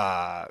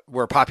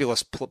where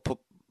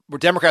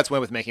Democrats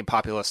win with making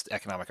populist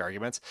economic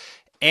arguments,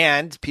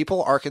 and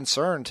people are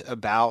concerned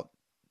about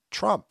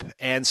Trump.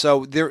 And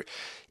so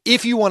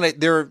if you want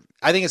to,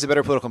 I think it's a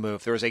better political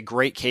move. There is a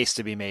great case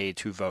to be made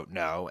to vote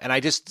no. And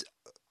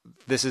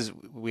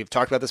we've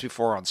talked about this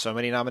before on so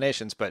many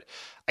nominations, but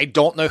I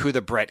don't know who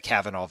the Brett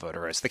Kavanaugh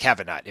voter is, the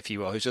Kavanaugh, if you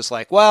will, who's just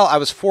like, well, I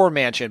was for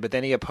Manchin, but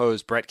then he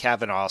opposed Brett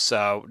Kavanaugh,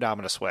 so now I'm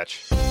going to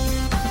switch.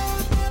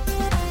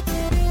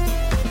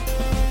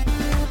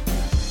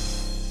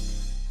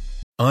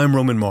 I'm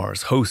Roman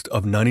Mars, host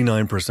of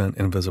 99%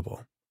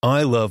 Invisible.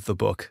 I love the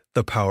book,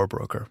 The Power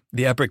Broker,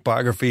 the epic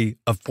biography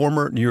of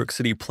former New York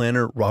City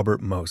planner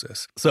Robert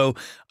Moses. So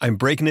I'm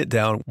breaking it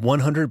down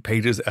 100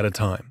 pages at a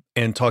time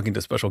and talking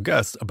to special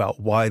guests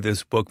about why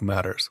this book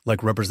matters,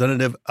 like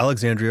Representative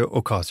Alexandria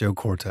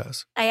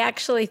Ocasio-Cortez. I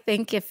actually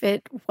think if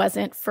it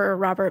wasn't for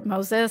Robert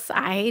Moses,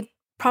 I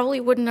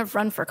probably wouldn't have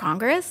run for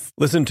Congress.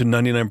 Listen to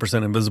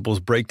 99% Invisible's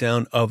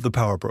breakdown of The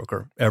Power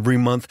Broker every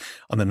month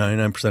on the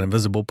 99%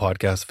 Invisible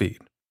podcast feed.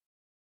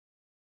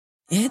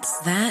 It's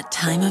that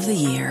time of the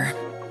year.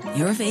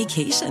 Your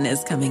vacation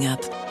is coming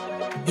up.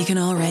 You can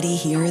already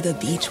hear the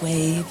beach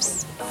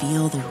waves,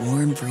 feel the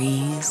warm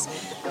breeze,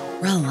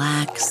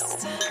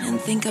 relax, and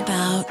think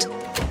about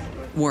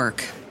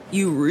work.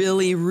 You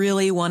really,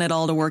 really want it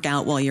all to work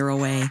out while you're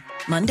away.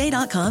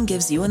 Monday.com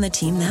gives you and the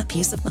team that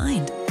peace of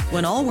mind.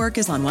 When all work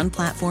is on one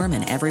platform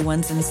and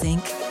everyone's in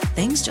sync,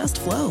 things just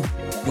flow.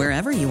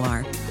 Wherever you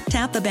are,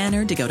 tap the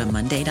banner to go to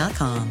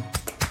Monday.com.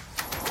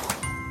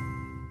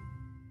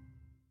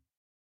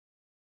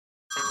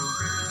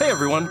 Hey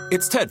everyone,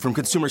 it's Ted from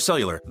Consumer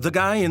Cellular, the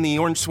guy in the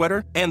orange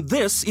sweater, and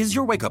this is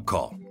your wake-up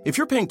call. If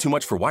you're paying too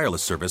much for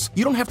wireless service,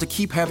 you don't have to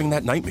keep having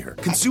that nightmare.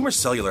 Consumer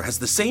Cellular has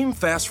the same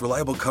fast,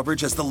 reliable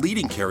coverage as the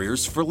leading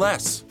carriers for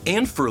less.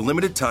 And for a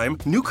limited time,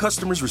 new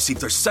customers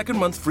receive their second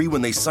month free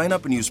when they sign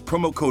up and use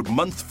promo code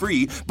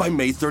MONTHFREE by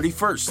May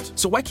 31st.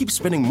 So why keep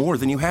spending more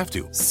than you have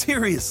to?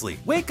 Seriously,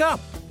 wake up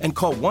and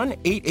call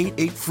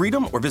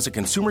 1-888-FREEDOM or visit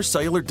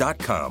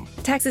consumercellular.com.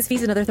 Taxes,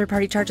 fees, and other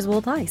third-party charges will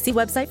apply. See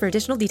website for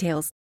additional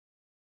details.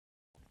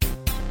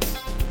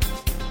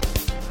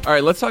 All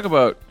right, let's talk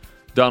about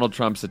Donald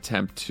Trump's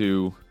attempt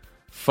to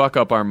fuck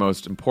up our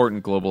most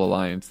important global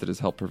alliance that has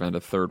helped prevent a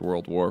third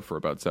world war for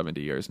about 70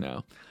 years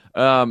now.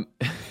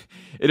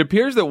 It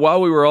appears that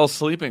while we were all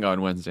sleeping on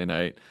Wednesday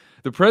night,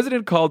 the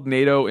president called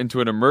NATO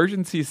into an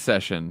emergency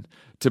session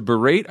to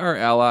berate our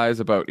allies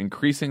about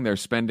increasing their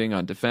spending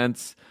on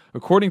defense.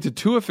 According to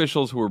 2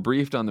 officials who were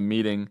briefed on the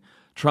meeting,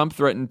 Trump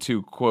threatened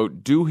to,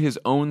 quote, do his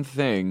own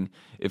thing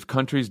if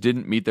countries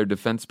didn't meet their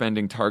defense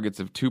spending targets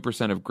of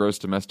 2% of gross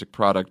domestic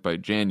product by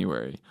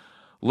January.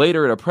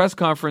 Later at a press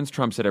conference,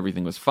 Trump said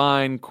everything was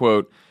fine.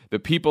 Quote, "The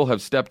people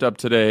have stepped up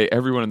today.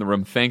 Everyone in the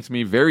room thanked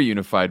me. Very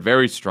unified,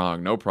 very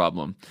strong, no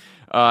problem."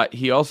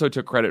 He also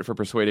took credit for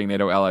persuading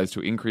NATO allies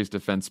to increase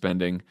defense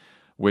spending,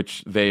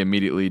 which they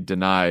immediately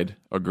denied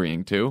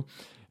agreeing to.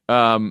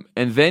 And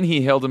then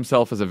he hailed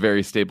himself as a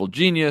very stable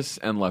genius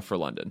and left for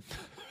London.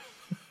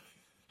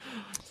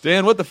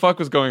 Dan, what the fuck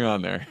was going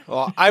on there?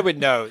 Well, I would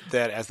note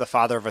that as the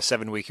father of a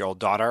 7-week-old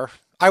daughter,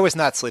 I was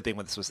not sleeping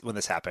when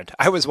this happened.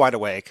 I was wide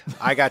awake.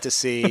 I got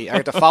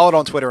to follow it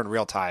on Twitter in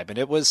real time, and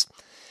it's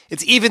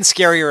even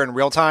scarier in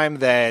real time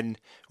than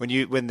when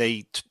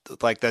the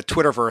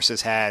Twitterverse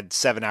has had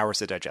 7 hours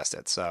to digest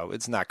it. So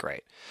it's not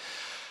great.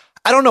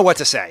 I don't know what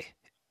to say.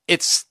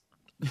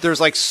 There's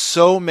like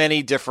so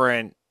many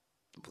different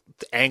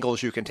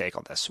angles you can take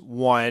on this.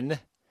 One,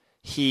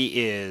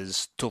 he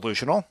is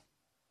delusional.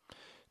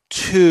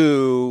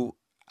 Two,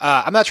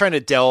 I'm not trying to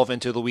delve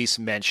into Luis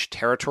Mensch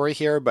territory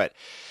here, but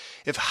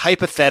if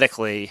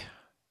hypothetically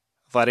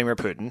Vladimir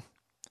Putin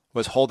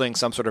was holding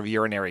some sort of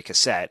urinary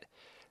cassette,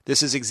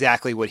 this is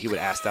exactly what he would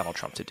ask Donald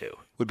Trump to do,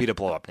 would be to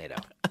blow up NATO.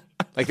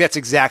 Like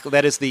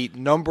that is the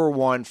number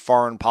one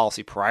foreign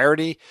policy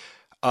priority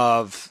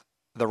of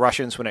the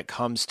Russians when it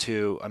comes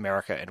to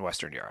America and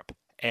Western Europe.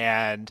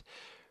 And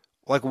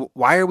like,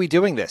 why are we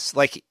doing this?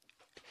 Like,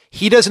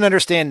 he doesn't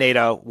understand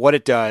NATO, what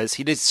it does.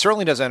 He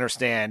certainly doesn't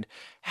understand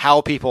how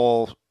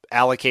people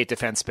allocate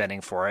defense spending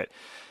for it.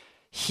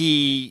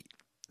 He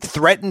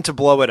threatened to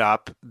blow it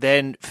up,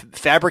 then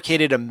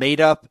fabricated a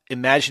made-up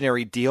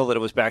imaginary deal that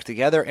it was back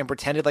together and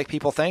pretended like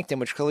people thanked him,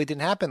 which clearly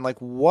didn't happen. Like,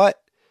 what?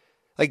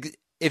 Like,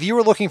 if you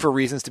were looking for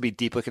reasons to be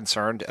deeply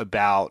concerned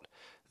about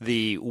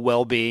the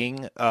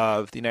well-being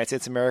of the United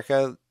States of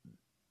America,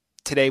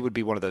 today would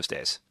be one of those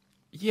days.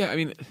 Yeah, I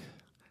mean,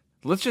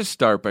 let's just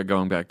start by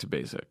going back to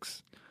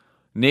basics.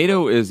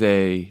 NATO is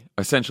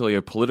essentially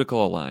a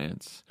political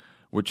alliance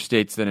which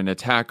states that an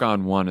attack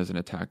on one is an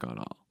attack on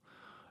all.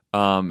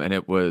 And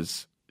it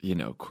was,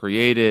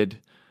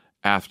 created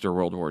after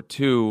World War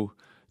II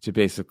to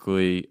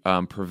basically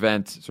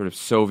prevent sort of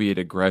Soviet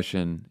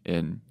aggression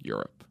in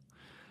Europe.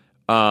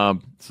 So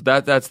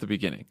that's the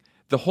beginning.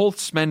 The whole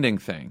spending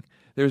thing,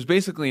 there's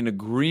basically an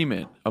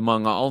agreement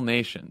among all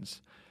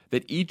nations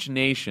that each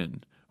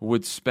nation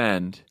would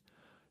spend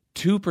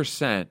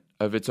 2%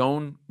 of its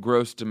own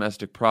gross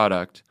domestic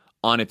product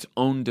on its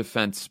own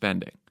defense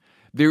spending.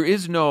 There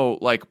is no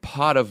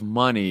pot of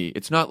money.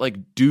 It's not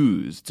like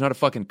dues. It's not a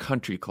fucking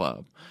country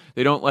club.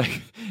 They don't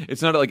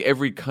it's not like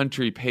every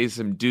country pays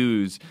some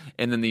dues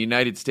and then the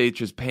United States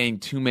is paying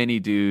too many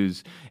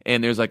dues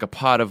and there's like a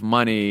pot of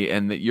money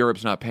and that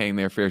Europe's not paying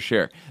their fair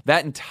share.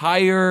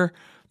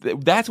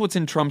 That's what's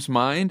in Trump's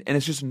mind, and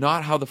it's just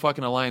not how the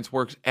fucking alliance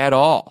works at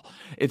all.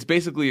 It's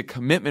basically a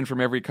commitment from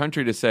every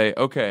country to say,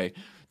 okay,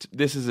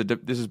 this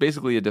is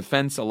basically a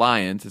defense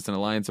alliance. It's an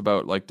alliance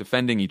about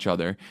defending each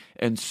other,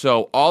 and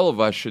so all of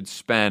us should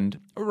spend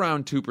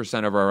around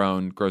 2% of our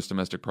own gross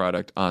domestic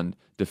product on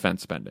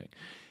defense spending.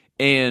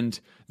 And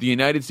the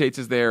United States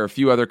is there. A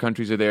few other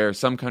countries are there.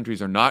 Some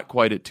countries are not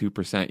quite at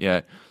 2%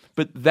 yet,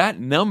 but that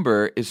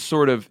number is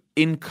sort of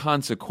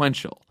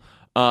inconsequential.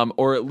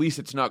 Or at least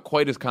it's not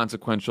quite as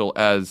consequential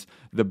as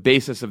the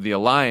basis of the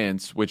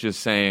alliance, which is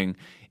saying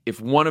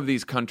if one of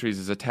these countries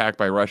is attacked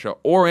by Russia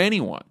or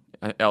anyone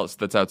else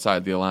that's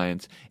outside the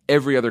alliance,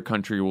 every other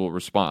country will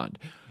respond.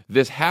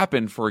 This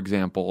happened, for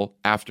example,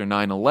 after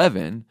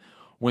 9/11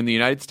 when the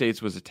United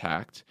States was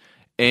attacked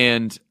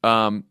and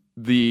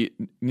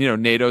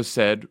NATO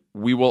said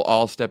we will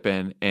all step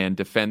in and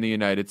defend the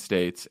United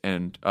States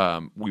and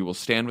we will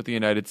stand with the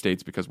United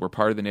States because we're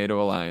part of the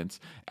NATO alliance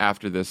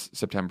after this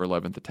September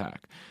 11th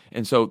attack.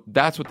 And so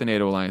that's what the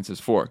NATO alliance is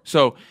for.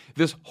 So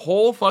this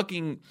whole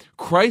fucking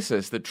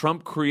crisis that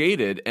Trump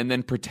created and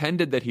then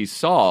pretended that he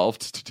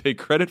solved to take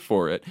credit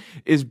for it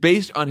is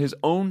based on his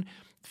own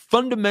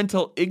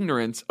fundamental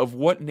ignorance of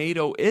what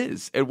NATO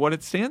is and what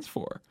it stands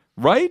for.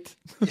 Right?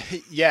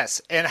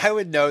 Yes. And I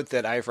would note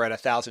that I've read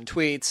 1,000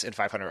 tweets and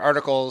 500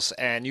 articles,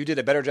 and you did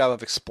a better job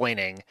of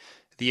explaining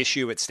the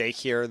issue at stake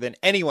here than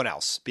anyone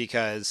else,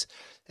 because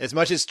as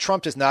much as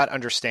Trump does not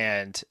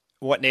understand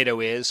what NATO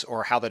is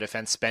or how the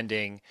defense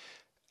spending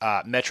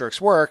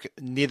metrics work,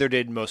 neither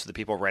did most of the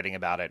people writing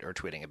about it or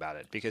tweeting about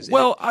it. Because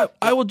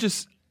I will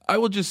just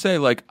say,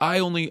 I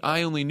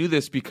only knew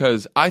this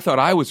because I thought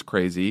I was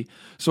crazy.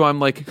 So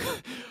I'm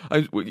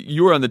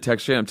you were on the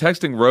text chain. I'm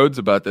texting Rhodes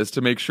about this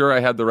to make sure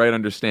I had the right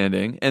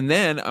understanding. And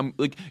then I'm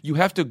you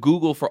have to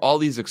Google for all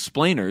these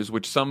explainers,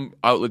 which some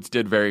outlets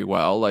did very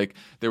well.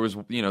 There was,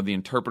 the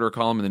Interpreter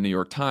column in the New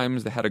York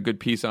Times that had a good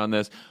piece on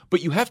this.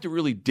 But you have to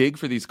really dig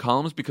for these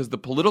columns because the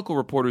political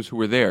reporters who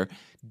were there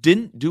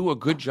didn't do a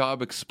good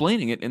job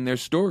explaining it in their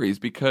stories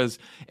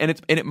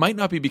and it might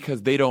not be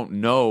because they don't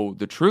know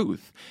the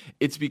truth.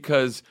 It's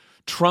because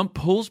Trump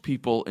pulls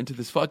people into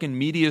this fucking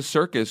media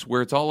circus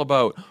where it's all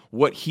about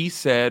what he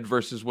said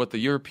versus what the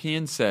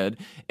Europeans said.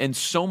 And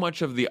so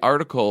much of the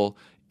article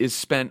is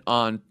spent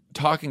on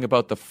talking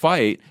about the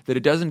fight that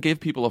it doesn't give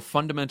people a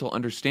fundamental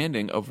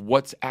understanding of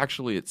what's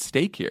actually at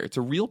stake here. It's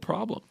a real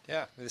problem.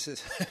 Yeah, this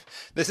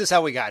is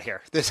how we got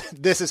here.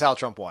 This is how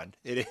Trump won.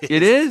 It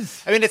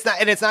is. I mean,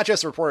 it's not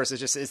just reporters.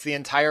 It's the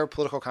entire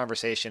political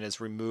conversation is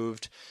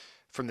removed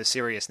from the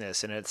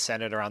seriousness, and it's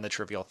centered around the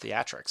trivial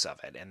theatrics of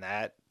it, and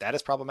that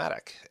is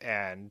problematic.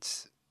 And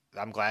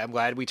I'm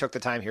glad we took the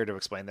time here to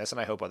explain this,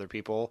 and I hope other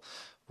people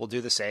will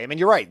do the same. And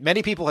you're right,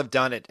 many people have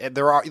done it. And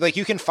there are, like,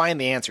 you can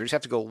find the answer, you just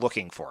have to go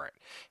looking for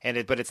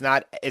it. But it's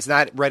not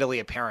readily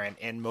apparent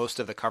in most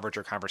of the coverage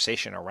or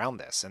conversation around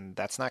this, and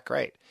that's not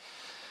great.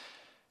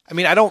 I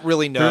mean, I don't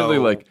really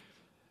know.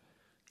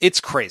 It's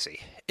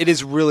crazy. It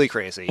is really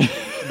crazy.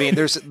 I mean,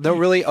 there's no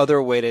really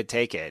other way to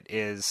take it.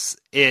 It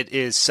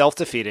is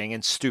self-defeating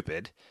and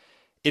stupid.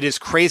 It is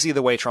crazy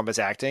the way Trump is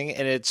acting,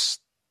 and it's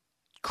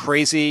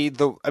crazy.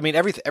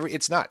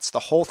 It's nuts. The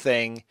whole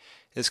thing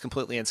is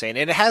completely insane,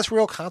 and it has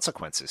real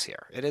consequences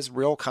here. It has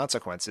real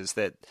consequences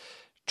that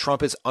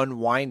Trump is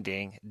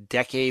unwinding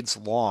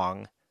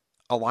decades-long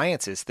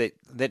alliances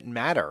that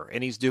matter,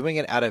 and he's doing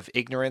it out of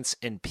ignorance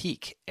and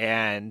pique.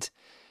 And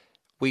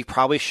we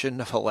probably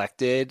shouldn't have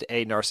elected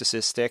a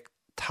narcissistic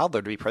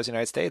toddler to be president of the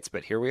United States,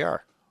 but here we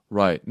are.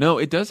 Right. No,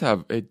 it does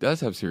have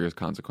serious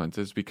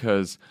consequences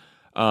because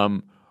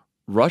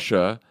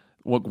Russia,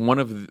 one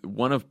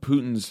of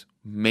Putin's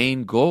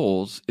main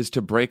goals is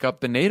to break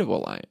up the NATO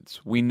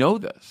alliance. We know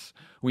this.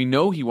 We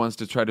know he wants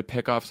to try to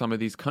pick off some of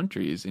these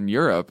countries in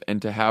Europe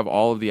and to have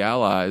all of the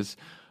allies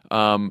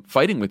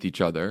fighting with each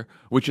other,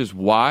 which is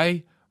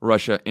why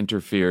Russia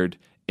interfered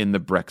in the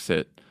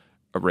Brexit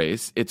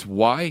race. It's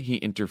why he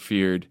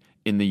interfered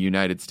in the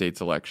United States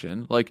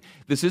election. Like,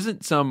 this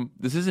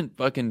isn't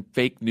fucking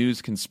fake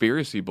news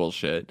conspiracy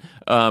bullshit.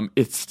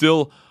 It's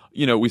still,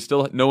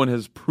 no one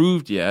has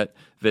proved yet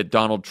that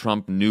Donald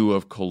Trump knew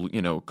of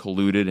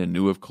colluded and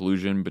knew of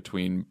collusion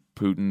between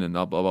Putin and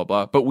blah, blah, blah,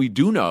 blah. But we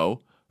do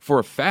know for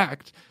a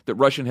fact that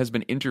Russia has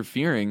been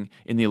interfering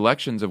in the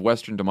elections of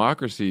Western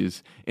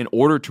democracies in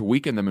order to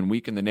weaken them and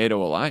weaken the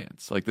NATO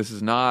alliance. Like, this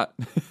is not,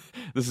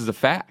 this is a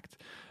fact.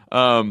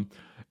 And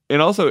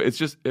also,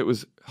 it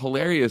was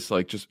hilarious,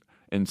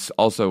 and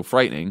also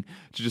frightening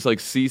to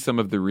just see some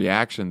of the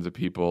reactions of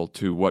people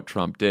to what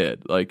Trump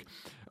did. Like,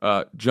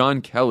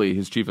 John Kelly,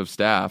 his chief of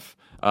staff,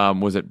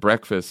 was at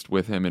breakfast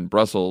with him in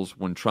Brussels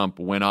when Trump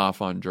went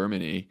off on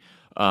Germany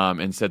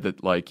and said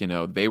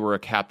that, they were a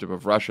captive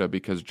of Russia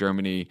because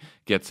Germany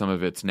gets some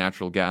of its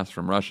natural gas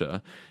from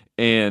Russia.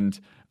 And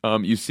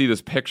you see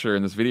this picture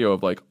in this video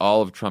of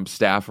all of Trump's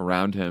staff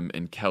around him,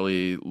 and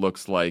Kelly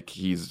looks like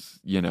he's,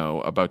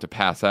 about to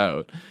pass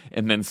out.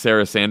 And then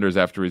Sarah Sanders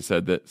afterwards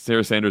said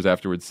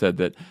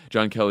that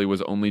John Kelly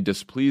was only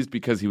displeased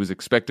because he was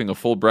expecting a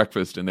full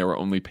breakfast and there were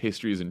only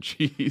pastries and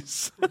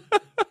cheese.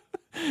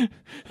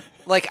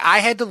 I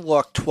had to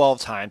look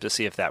 12 times to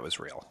see if that was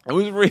real. It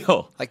was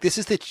real. This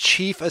is the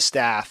chief of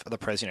staff of the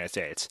President of the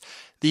United States,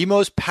 the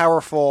most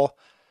powerful,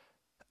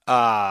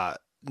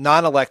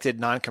 non-elected,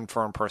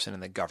 non-confirmed person in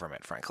the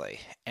government, frankly.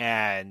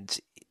 And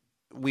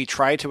we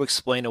tried to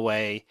explain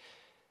away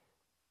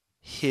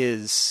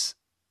his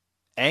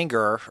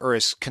anger or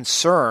his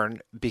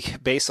concern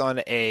based on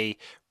an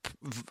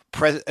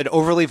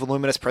overly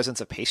voluminous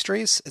presence of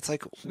pastries. It's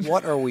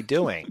what are we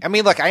doing? I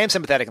mean, look, I am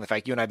sympathetic in the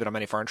fact you and I have been on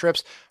many foreign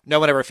trips. No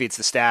one ever feeds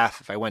the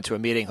staff. If I went to a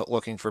meeting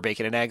looking for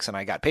bacon and eggs and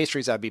I got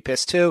pastries, I'd be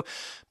pissed too.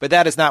 But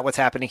that is not what's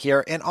happening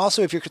here. And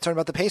also, if you're concerned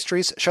about the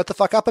pastries, shut the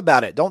fuck up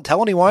about it. Don't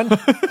tell anyone.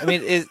 I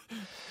mean, it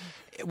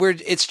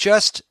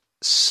is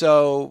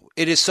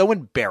so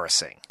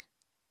embarrassing.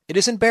 It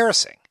is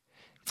embarrassing.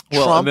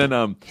 Well, Trump, and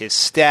then his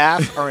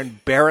staff are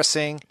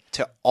embarrassing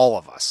to all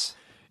of us.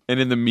 And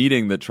in the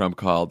meeting that Trump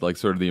called,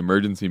 sort of the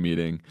emergency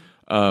meeting,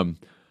 trying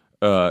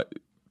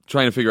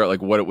to figure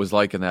out what it was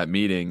like in that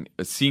meeting,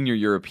 a senior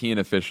European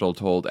official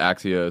told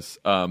Axios,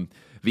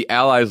 the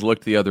Allies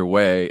looked the other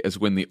way as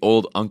when the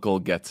old uncle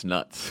gets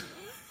nuts.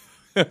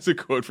 That's a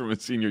quote from a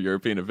senior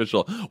European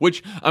official,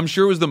 which I'm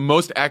sure was the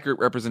most accurate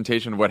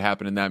representation of what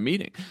happened in that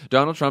meeting.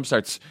 Donald Trump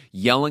starts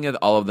yelling at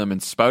all of them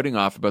and spouting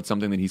off about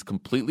something that he's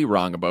completely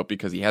wrong about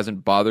because he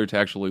hasn't bothered to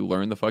actually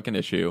learn the fucking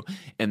issue.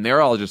 And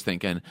they're all just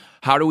thinking,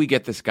 how do we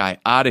get this guy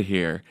out of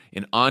here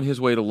and on his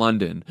way to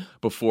London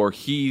before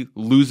he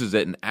loses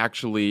it and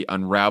actually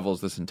unravels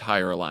this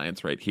entire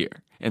alliance right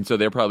here? And so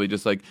they're probably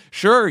just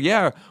sure,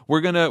 yeah,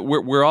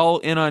 we're all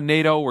in on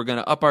NATO. We're going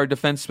to up our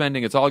defense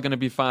spending. It's all going to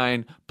be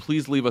fine.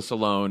 Please leave us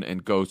alone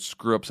and go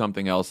screw up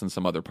something else in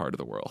some other part of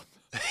the world.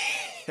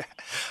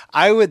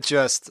 I would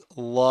just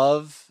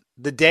love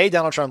the day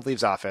Donald Trump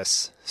leaves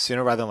office,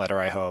 sooner rather than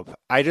later, I hope.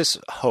 I just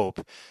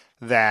hope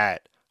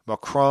that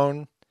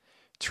Macron,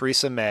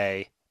 Theresa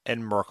May,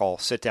 and Merkel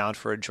sit down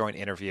for a joint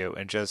interview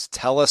and just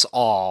tell us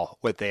all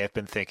what they have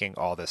been thinking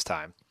all this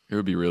time. It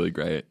would be really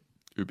great.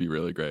 It would be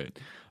really great.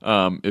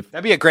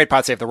 That'd be a great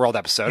Pod Save the World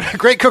episode.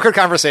 Great cooker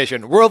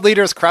conversation. World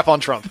leaders crap on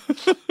Trump.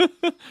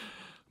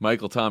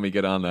 Michael, Tommy,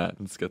 get on that.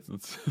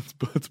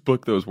 Let's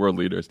book those world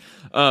leaders.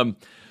 So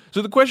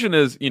the question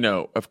is,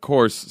 of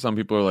course, some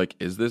people are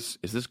is this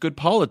good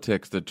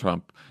politics that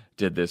Trump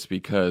did this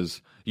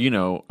because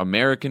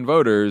American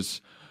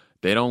voters,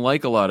 they don't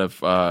like a lot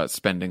of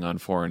spending on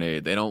foreign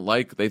aid.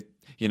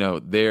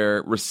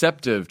 They're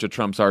receptive to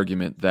Trump's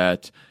argument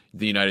that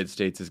the United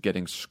States is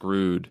getting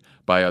screwed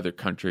by other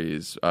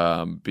countries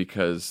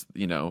because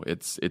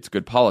it's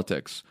good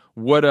politics.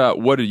 What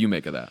do you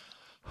make of that?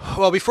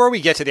 Well, before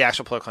we get to the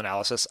actual political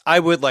analysis, I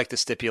would like to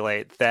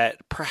stipulate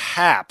that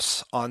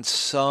perhaps on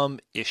some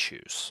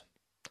issues,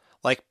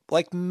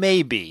 like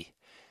maybe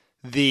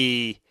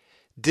the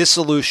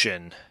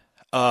dissolution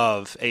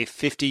of a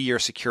 50-year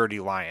security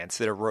alliance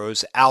that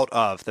arose out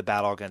of the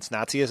battle against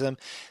Nazism,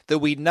 that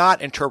we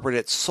not interpret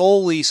it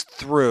solely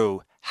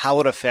through how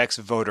it affects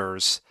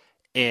voters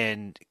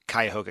in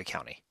Cuyahoga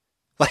County.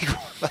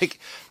 Like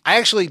I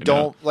actually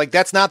don't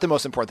that's not the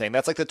most important thing.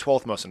 That's like the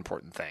 12th most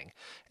important thing.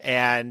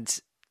 And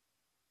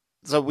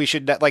so we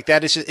should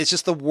it's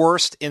just the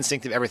worst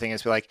instinct of everything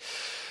is be like,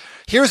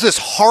 here's this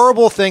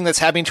horrible thing that's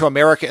happening to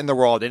America in the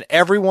world, and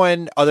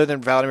everyone other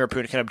than Vladimir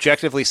Putin can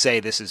objectively say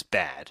this is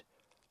bad.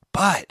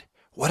 But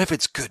what if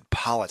it's good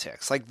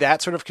politics? Like,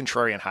 that sort of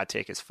contrarian hot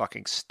take is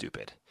fucking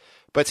stupid.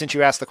 But since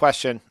you asked the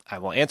question, I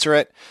will answer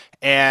it.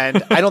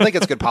 And I don't think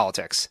it's good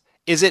politics.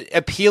 Is it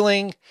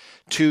appealing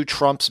to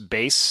Trump's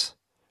base?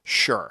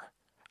 Sure.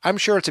 I'm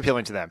sure it's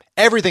appealing to them.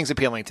 Everything's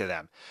appealing to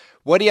them.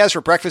 What he has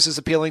for breakfast is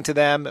appealing to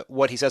them.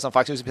 What he says on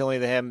Fox News is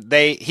appealing to him.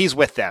 He's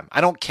with them.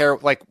 I don't care.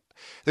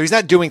 He's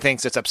not doing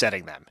things that's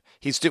upsetting them.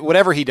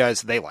 Whatever he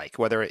does, they like.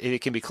 Whether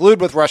it can be collude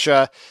with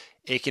Russia,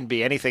 it can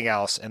be anything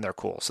else, and they're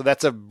cool. So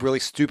that's a really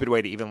stupid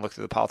way to even look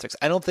through the politics.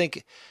 I don't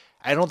think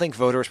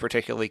voters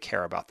particularly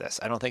care about this.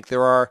 I don't think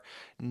there are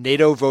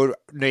NATO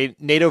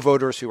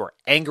voters who are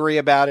angry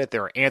about it.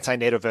 There are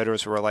anti-NATO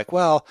voters who are like,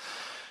 well,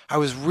 I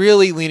was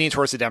really leaning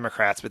towards the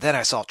Democrats, but then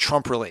I saw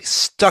Trump really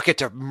stuck it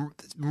to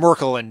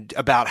Merkel and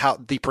about how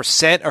the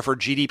percent of her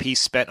GDP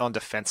spent on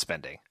defense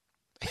spending.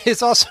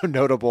 It's also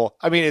notable.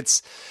 I mean,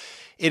 it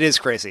is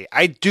crazy.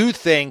 I do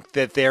think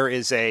that there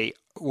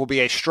will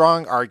be a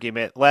strong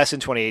argument, less in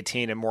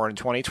 2018 and more in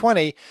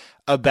 2020,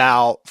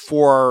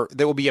 that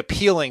will be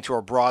appealing to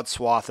a broad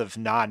swath of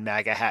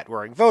non-MAGA hat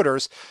wearing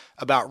voters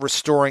about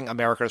restoring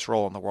America's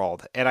role in the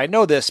world. And I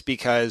know this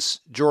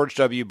because George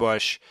W.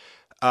 Bush,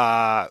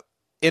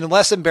 in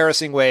less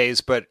embarrassing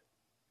ways, but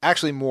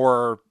actually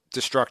more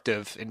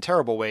destructive in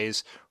terrible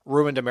ways,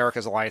 ruined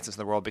America's alliances in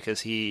the world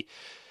because he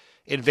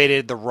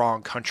invaded the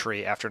wrong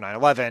country after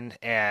 9/11.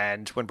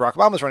 And when Barack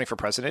Obama was running for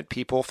president,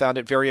 people found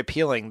it very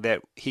appealing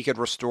that he could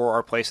restore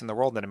our place in the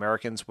world, that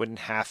Americans wouldn't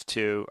have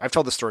to. I've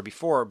told this story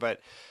before, but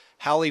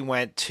Hallie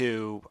went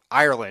to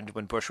Ireland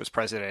when Bush was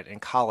president in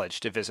college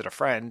to visit a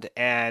friend,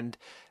 and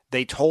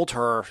they told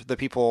her, when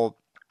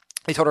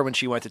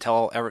she went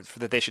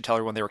that they should tell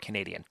her when they were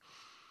Canadian,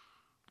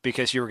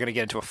 because you were going to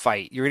get into a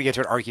fight. You were going to get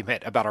into an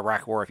argument about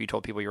Iraq war if you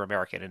told people you were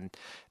American. And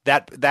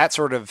that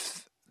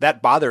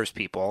bothers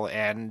people,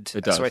 and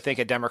so I think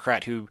a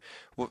Democrat who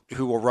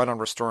will run on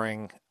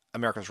restoring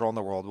America's role in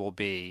the world will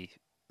be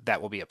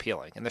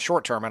appealing. In the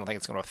short term, I don't think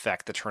it's going to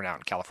affect the turnout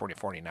in California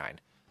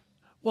 49.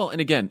 Well, and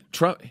again,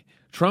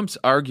 Trump's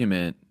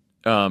argument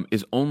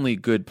is only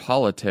good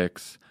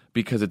politics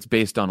because it's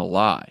based on a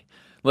lie.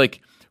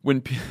 Like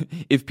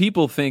if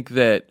people think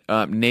that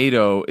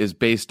NATO is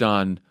based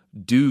on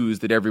dues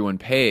that everyone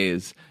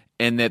pays,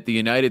 and that the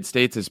United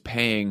States is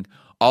paying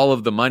all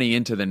of the money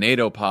into the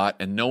NATO pot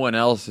and no one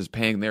else is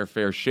paying their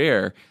fair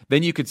share,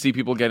 then you could see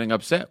people getting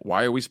upset.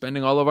 Why are we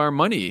spending all of our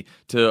money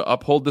to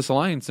uphold this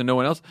alliance and no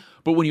one else?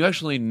 But when you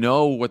actually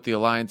know what the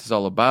alliance is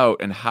all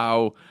about and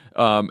how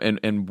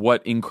and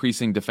what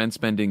increasing defense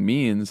spending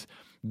means,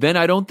 then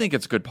I don't think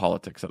it's good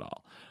politics at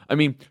all. I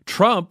mean,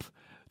 Trump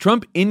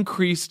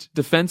increased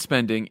defense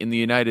spending in the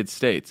United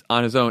States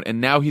on his own, and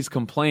now he's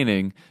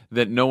complaining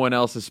that no one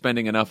else is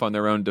spending enough on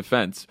their own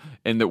defense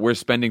and that we're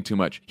spending too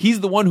much. He's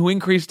the one who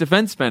increased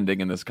defense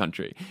spending in this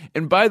country.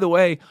 And by the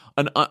way,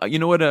 you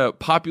know what a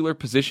popular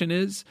position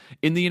is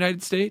in the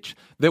United States?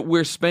 That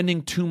we're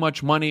spending too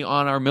much money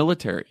on our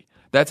military.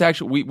 That's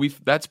actually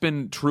that's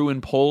been true in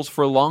polls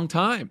for a long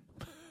time.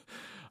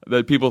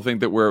 That people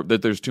think that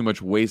there's too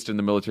much waste in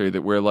the military,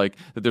 that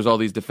there's all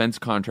these defense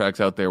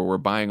contracts out there where we're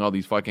buying all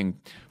these fucking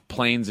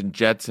planes and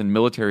jets and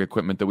military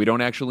equipment that we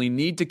don't actually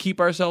need to keep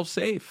ourselves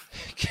safe.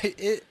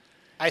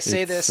 I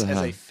say this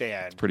as a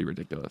fan. It's pretty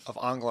ridiculous. Of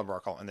Angela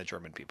Merkel and the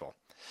German people.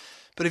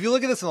 But if you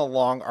look at this in the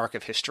long arc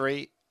of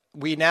history,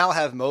 we now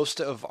have most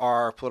of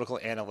our political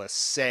analysts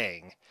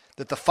saying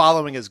that the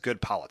following is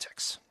good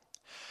politics.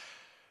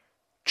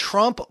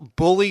 Trump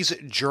bullies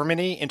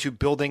Germany into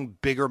building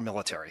bigger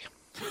military.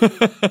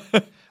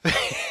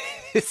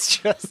 It's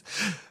just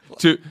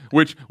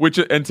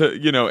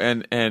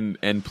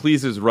and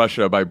pleases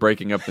Russia by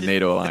breaking up the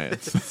NATO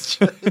alliance. It's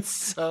just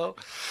so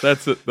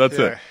that's it.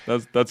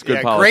 That's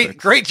good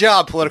politics. Great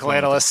job, political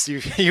analysts.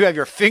 You have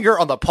your finger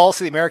on the pulse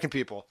of the American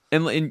people.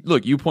 And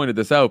look, you pointed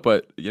this out,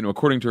 but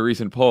according to a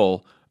recent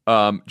poll,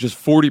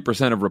 just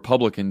 40% of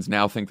Republicans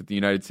now think that the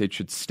United States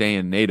should stay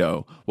in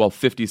NATO, while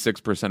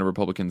 56% of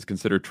Republicans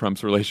consider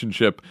Trump's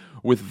relationship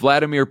with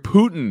Vladimir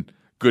Putin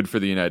good for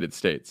the United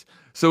States.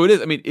 So it is.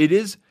 I mean, it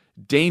is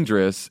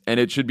dangerous, and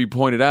it should be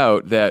pointed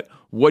out that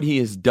what he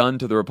has done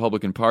to the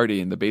Republican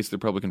Party and the base of the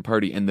Republican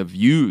Party and the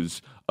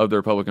views of the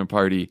Republican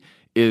Party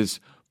is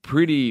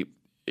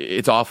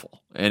it's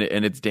awful and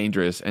it's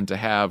dangerous. And to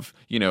have,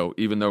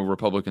 even though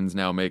Republicans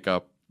now make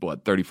up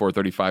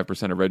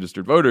 34-35% of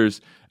registered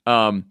voters,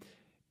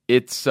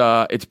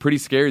 it's pretty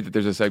scary that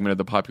there's a segment of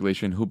the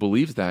population who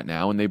believes that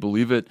now, and they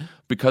believe it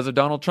because of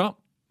Donald Trump.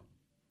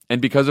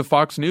 And because of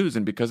Fox News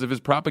and because of his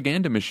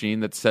propaganda machine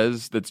that's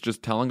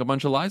just telling a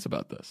bunch of lies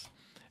about this.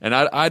 And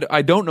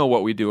I don't know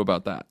what we do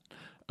about that.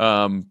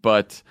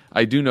 But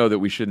I do know that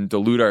we shouldn't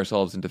delude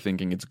ourselves into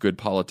thinking it's good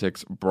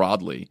politics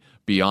broadly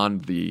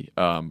beyond the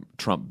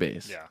Trump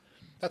base. Yeah,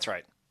 that's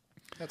right.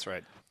 That's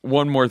right.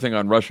 One more thing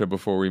on Russia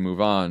before we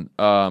move on.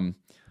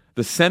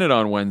 The Senate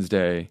on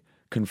Wednesday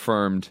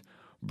confirmed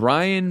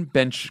Brian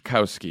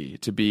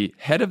Benczkowski to be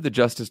head of the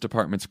Justice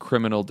Department's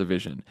criminal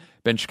division.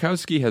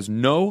 Benczkowski has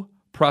no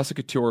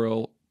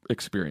prosecutorial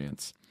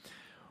experience,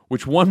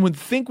 which one would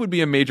think would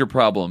be a major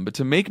problem. But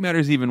to make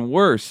matters even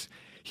worse,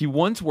 he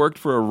once worked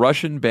for a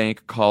Russian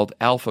bank called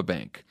Alfa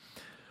Bank,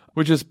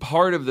 which is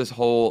part of this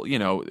whole,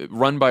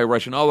 run by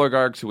Russian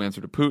oligarchs who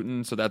answer to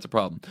Putin. So that's a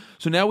problem.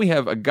 So now we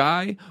have a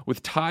guy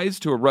with ties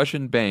to a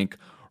Russian bank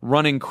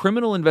running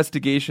criminal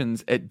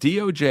investigations at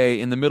DOJ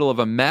in the middle of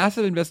a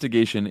massive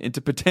investigation into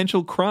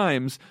potential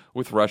crimes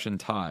with Russian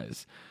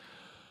ties.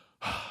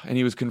 And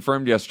he was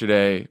confirmed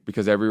yesterday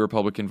because every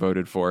Republican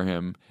voted for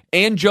him.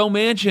 And Joe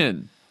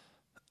Manchin.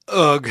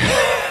 Ugh.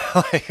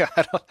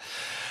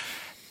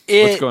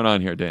 What's going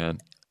on here, Dan?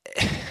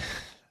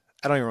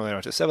 I don't even really know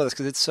what to say about this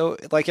because it's so,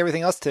 like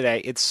everything else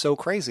today, it's so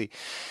crazy.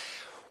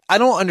 I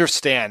don't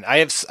understand. I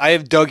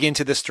have dug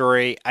into the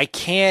story.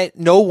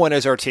 No one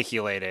has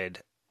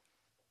articulated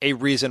a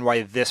reason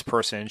why this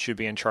person should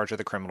be in charge of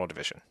the criminal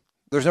division.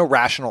 There's no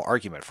rational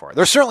argument for it.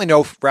 There's certainly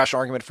no rational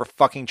argument for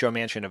fucking Joe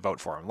Manchin to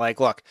vote for him. Like,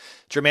 look,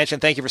 Joe Manchin,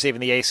 thank you for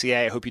saving the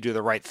ACA. I hope you do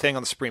the right thing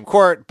on the Supreme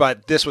Court,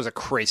 but this was a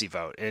crazy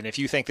vote. And if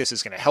you think this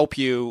is going to help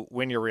you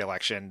win your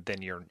reelection,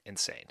 then you're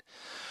insane.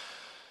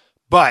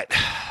 But,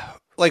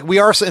 like, we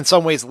are in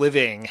some ways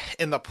living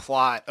in the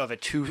plot of a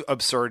too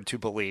absurd to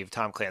believe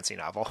Tom Clancy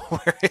novel,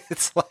 where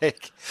it's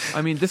like,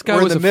 I mean, this guy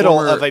was was in the middle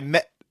of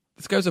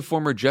this guy was a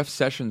former Jeff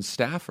Sessions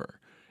staffer,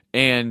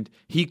 and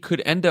he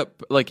could end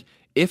up like,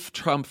 if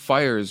Trump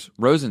fires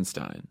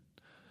Rosenstein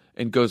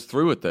and goes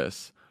through with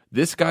this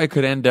guy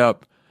could end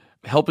up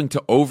helping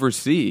to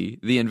oversee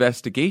the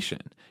investigation.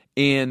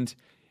 And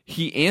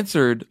he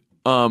answered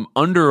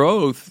under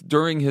oath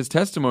during his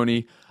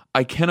testimony,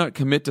 I cannot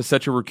commit to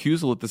such a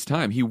recusal at this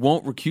time. He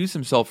won't recuse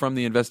himself from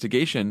the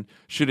investigation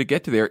should it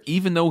get to there,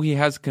 even though he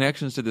has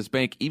connections to this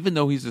bank, even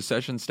though he's a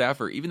Sessions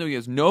staffer, even though he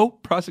has no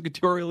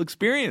prosecutorial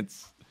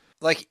experience.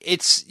 Like,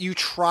 you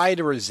try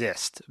to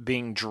resist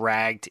being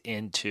dragged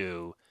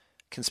into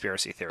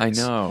conspiracy theories.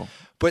 I know.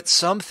 But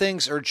some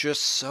things are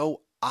just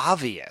so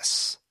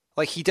obvious.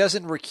 Like, he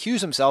doesn't recuse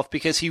himself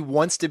because he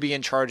wants to be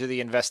in charge of the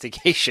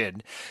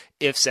investigation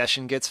if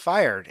Sessions gets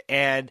fired.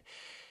 And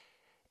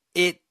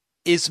it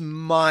is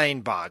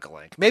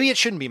mind-boggling. Maybe it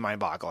shouldn't be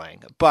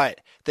mind-boggling,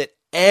 but that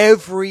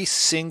every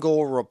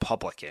single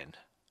Republican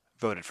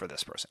voted for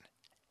this person.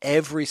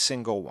 Every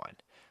single one.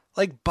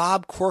 Like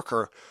Bob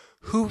Corker,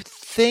 who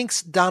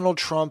thinks Donald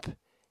Trump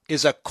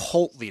is a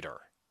cult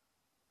leader,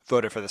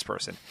 voted for this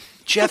person.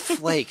 Jeff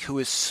Flake, who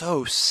is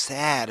so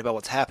sad about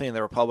what's happening in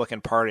the Republican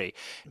Party,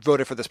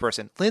 voted for this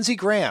person. Lindsey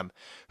Graham,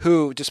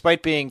 who,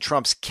 despite being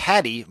Trump's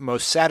caddy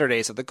most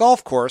Saturdays at the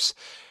golf course,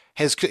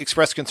 has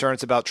expressed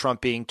concerns about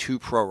Trump being too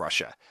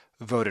pro-Russia,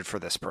 voted for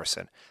this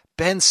person.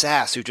 Ben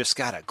Sasse, who just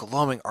got a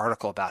glowing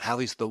article about how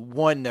he's the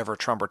one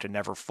never-Trumper to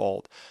never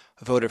fold,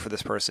 voted for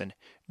this person.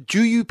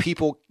 Do you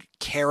people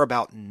care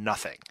about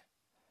nothing?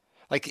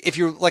 Like, if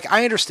you're like,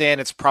 I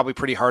understand it's probably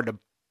pretty hard to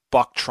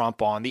buck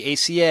Trump on the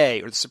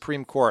ACA or the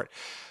Supreme Court,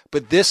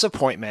 but this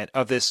appointment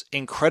of this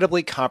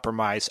incredibly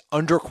compromised,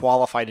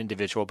 underqualified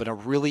individual, but a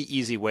really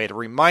easy way to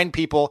remind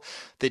people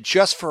that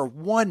just for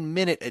 1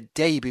 minute a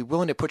day, you'd be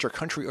willing to put your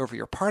country over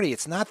your party.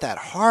 It's not that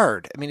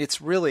hard. I mean,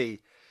 it's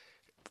really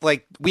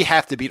like, we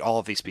have to beat all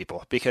of these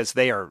people because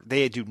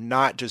they do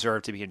not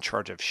deserve to be in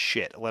charge of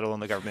shit, let alone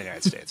the government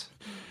of the United States.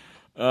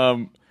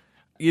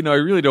 I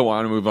really don't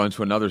want to move on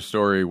to another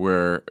story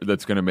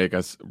that's going to make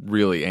us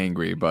really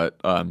angry, but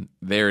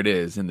there it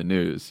is in the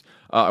news.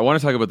 I want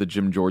to talk about the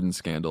Jim Jordan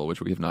scandal,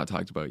 which we have not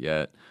talked about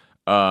yet.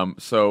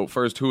 So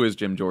first, who is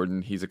Jim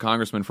Jordan? He's a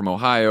congressman from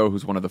Ohio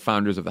who's one of the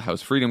founders of the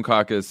House Freedom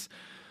Caucus.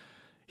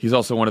 He's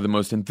also one of the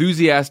most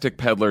enthusiastic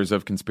peddlers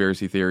of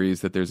conspiracy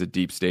theories that there's a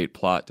deep state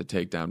plot to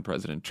take down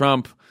President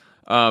Trump.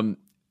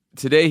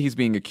 Today, he's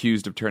being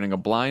accused of turning a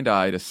blind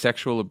eye to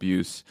sexual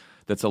abuse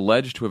that's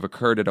alleged to have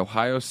occurred at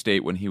Ohio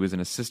State when he was an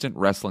assistant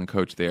wrestling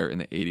coach there in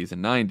the 80s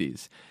and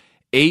 90s.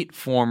 8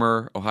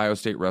 former Ohio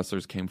State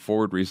wrestlers came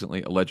forward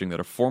recently alleging that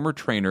a former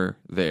trainer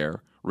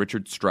there,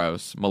 Richard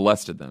Strauss,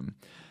 molested them,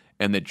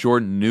 and that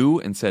Jordan knew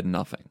and said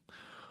nothing.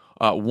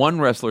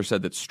 One wrestler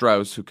said that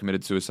Strauss, who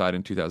committed suicide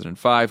in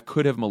 2005,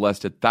 could have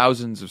molested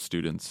thousands of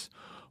students.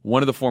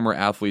 One of the former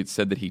athletes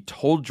said that he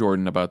told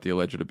Jordan about the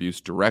alleged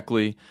abuse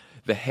directly.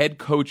 The head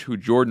coach who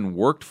Jordan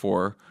worked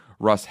for,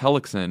 Russ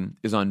Hellickson,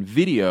 is on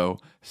video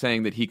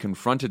saying that he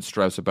confronted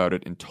Strauss about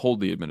it and told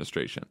the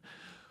administration.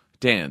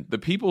 Dan, the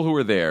people who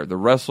were there, the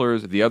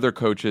wrestlers, the other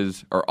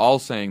coaches, are all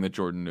saying that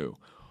Jordan knew.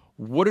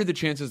 What are the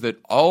chances that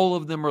all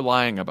of them are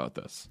lying about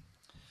this?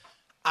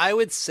 I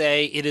would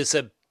say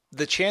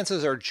the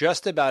chances are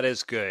just about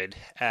as good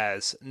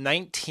as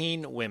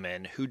 19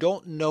 women who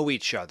don't know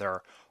each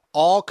other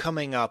all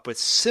coming up with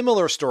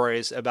similar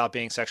stories about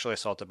being sexually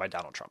assaulted by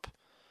Donald Trump.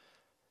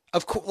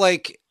 Of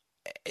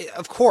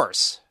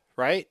course,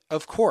 right?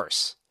 Of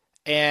course.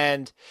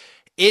 And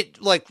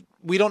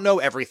we don't know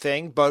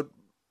everything, but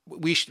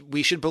we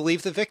should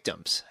believe the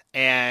victims,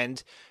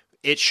 and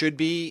it should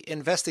be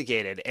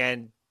investigated.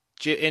 And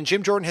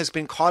Jim Jordan has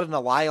been caught in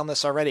a lie on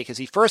this already, because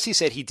he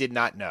said he did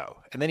not know,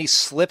 and then he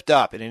slipped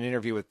up in an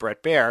interview with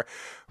Bret Baier,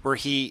 where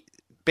he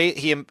made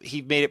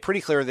it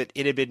pretty clear that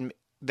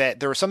that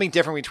there was something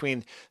different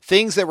between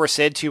things that were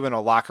said to you in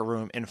a locker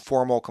room and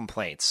formal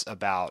complaints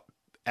about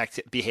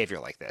behavior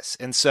like this.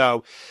 And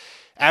so,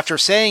 after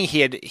saying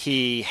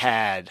he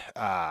had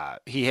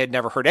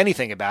never heard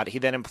anything about it, he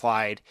then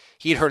implied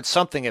he'd heard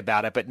something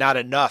about it, but not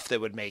enough that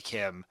would make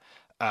him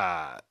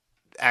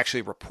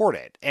actually report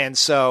it. And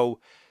so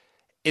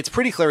it's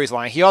pretty clear he's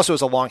lying. He also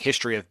has a long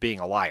history of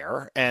being a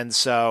liar. And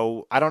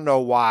so I don't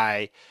know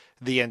why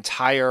the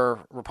entire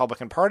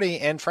Republican Party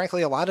and,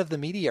 frankly, a lot of the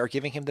media are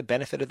giving him the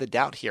benefit of the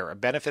doubt here. A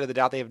benefit of the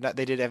doubt they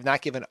have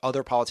not given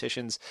other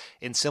politicians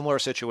in similar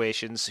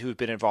situations who've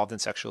been involved in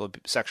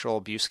sexual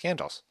abuse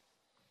scandals.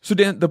 So,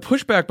 Dan, the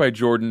pushback by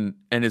Jordan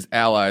and his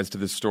allies to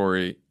this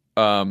story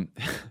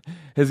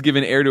has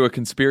given air to a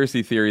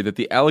conspiracy theory that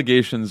the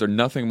allegations are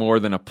nothing more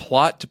than a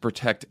plot to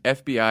protect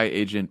FBI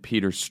agent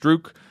Peter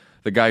Strzok,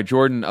 the guy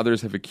Jordan and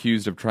others have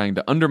accused of trying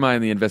to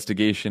undermine the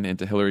investigation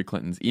into Hillary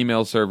Clinton's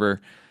email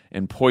server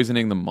and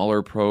poisoning the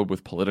Mueller probe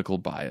with political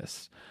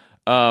bias.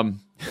 What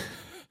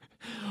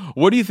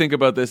do you think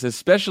about this,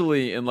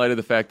 especially in light of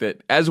the fact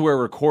that as we're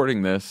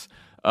recording this,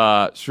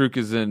 Strzok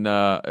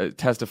is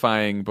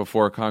testifying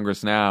before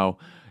Congress now,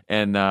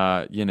 and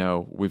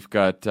we've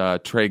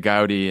got Trey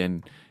Gowdy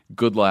and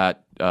Goodlatte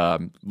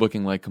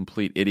looking like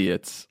complete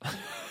idiots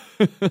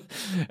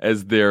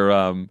as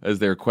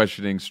they're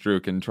questioning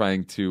Strzok and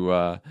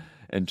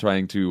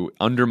trying to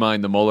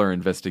undermine the Mueller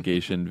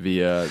investigation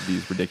via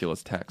these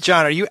ridiculous texts.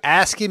 John, are you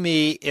asking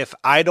me if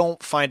I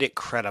don't find it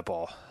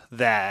credible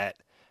that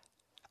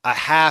a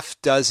half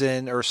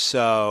dozen or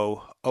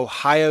so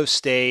Ohio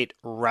State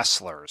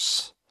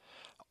wrestlers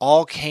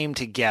all came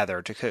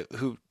together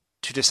to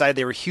decide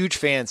they were huge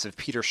fans of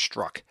Peter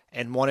Strzok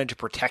and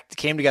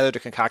came together to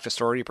concoct a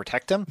story to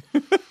protect him?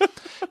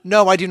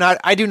 No, I do not.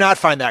 I do not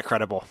find that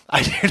credible.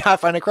 I do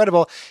not find it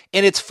credible.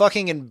 And it's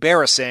fucking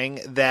embarrassing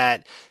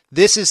that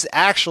this is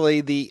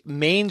actually the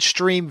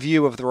mainstream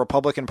view of the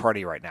Republican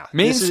Party right now.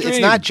 Mainstream. It's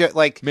not just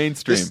like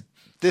mainstream.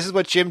 This is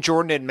what Jim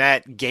Jordan and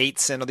Matt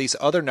Gaetz and all these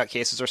other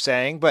nutcases are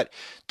saying. But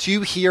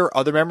to hear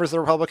other members of the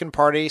Republican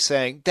Party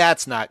saying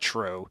that's not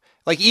true,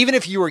 like even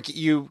if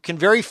you can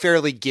very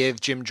fairly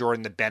give Jim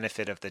Jordan the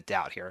benefit of the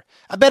doubt here.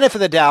 A benefit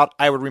of the doubt,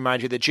 I would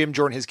remind you that Jim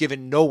Jordan has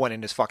given no one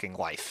in his fucking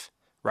life.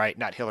 Right?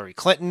 Not Hillary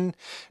Clinton,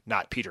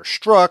 not Peter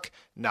Strzok,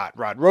 not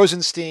Rod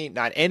Rosenstein,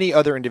 not any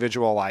other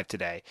individual alive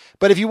today.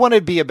 But if you want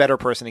to be a better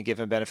person and give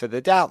him benefit of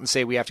the doubt and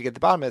say we have to get to the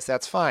bottom of this,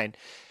 that's fine.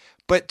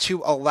 But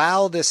to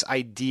allow this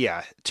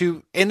idea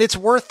and it's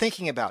worth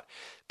thinking about,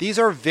 these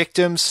are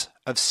victims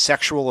of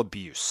sexual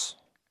abuse.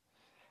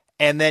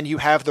 And then you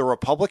have the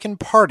Republican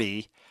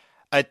Party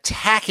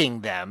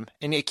attacking them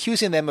and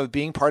accusing them of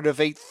being part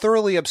of a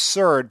thoroughly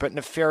absurd but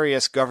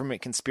nefarious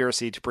government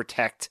conspiracy to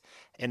protect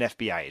an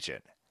FBI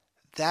agent.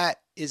 That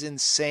is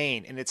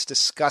insane, and it's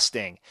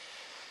disgusting.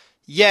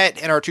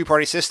 Yet, in our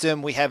two-party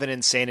system, we have an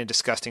insane and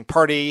disgusting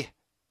party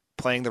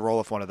playing the role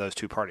of one of those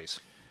two parties.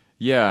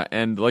 Yeah,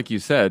 and like you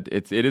said,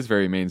 it is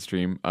very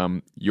mainstream.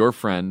 Your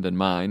friend and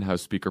mine,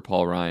 House Speaker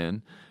Paul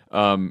Ryan,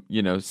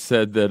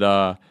 said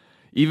that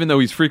even though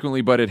he's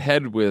frequently butted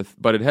heads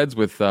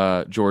with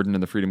Jordan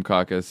and the Freedom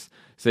Caucus,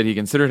 said he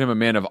considered him a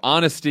man of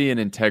honesty and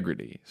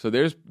integrity. So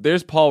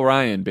there's Paul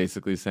Ryan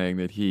basically saying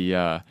that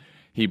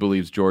he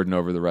believes Jordan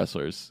over the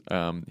wrestlers.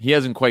 He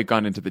hasn't quite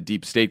gone into the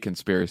deep state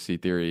conspiracy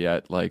theory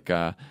yet, like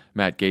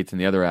Matt Gaetz and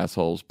the other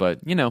assholes. But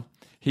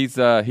he's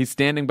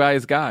standing by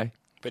his guy.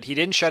 But he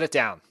didn't shut it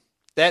down.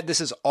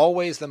 This is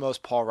always the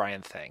most Paul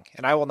Ryan thing,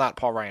 and I will not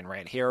Paul Ryan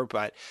rant here.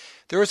 But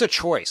there is a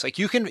choice. Like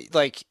you can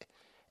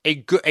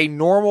a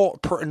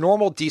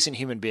normal decent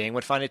human being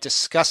would find it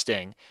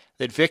disgusting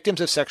that victims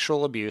of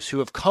sexual abuse who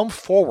have come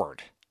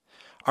forward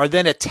are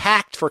then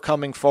attacked for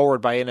coming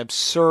forward by an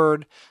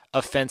absurd,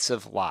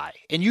 offensive lie.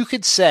 And you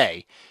could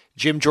say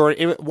Jim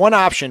Jordan, one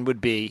option would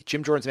be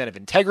Jim Jordan's a man of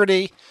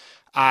integrity.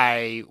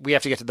 We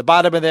have to get to the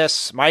bottom of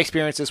this. My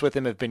experiences with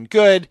him have been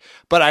good,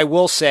 but I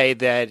will say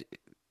that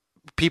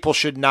people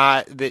should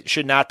not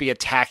be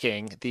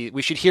attacking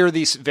we should hear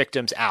these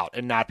victims out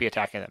and not be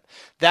attacking them.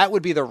 That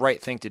would be the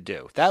right thing to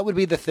do. That would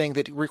be the thing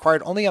that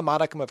required only a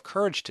modicum of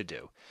courage to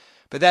do.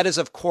 But that is,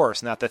 of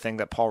course, not the thing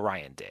that Paul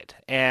Ryan did.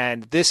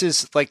 And this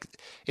is like,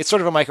 it's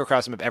sort of a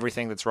microcosm of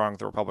everything that's wrong with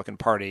the Republican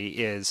Party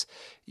is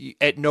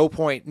at no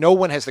point, no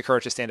one has the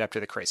courage to stand up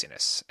to the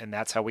craziness. And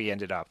that's how we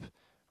ended up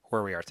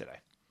where we are today.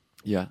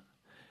 Yeah.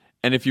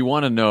 And if you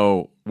want to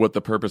know what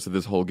the purpose of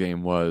this whole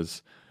game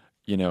was,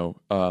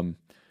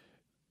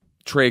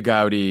 Trey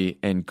Gowdy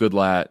and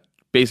Goodlatte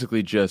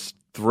basically just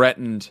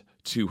threatened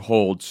to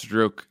hold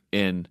Strzok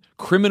in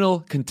criminal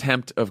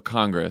contempt of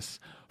Congress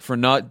for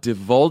not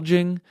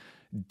divulging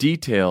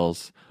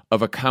details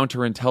of a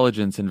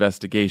counterintelligence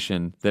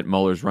investigation that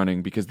Mueller's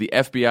running, because the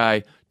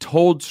FBI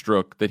told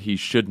Strzok that he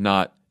should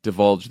not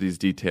divulge these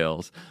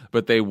details,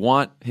 but they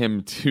want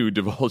him to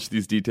divulge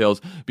these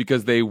details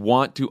because they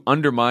want to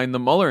undermine the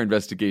Mueller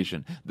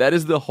investigation. That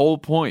is the whole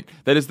point.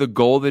 That is the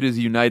goal that is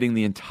uniting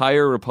the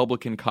entire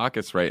Republican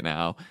caucus right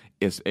now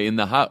is in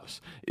the House,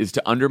 is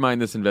to undermine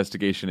this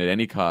investigation at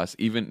any cost,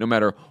 even no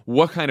matter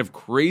what kind of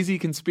crazy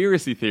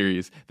conspiracy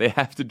theories they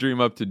have to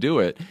dream up to do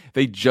it.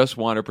 They just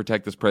want to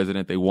protect this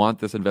president. They want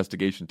this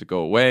investigation to go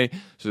away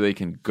so they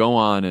can go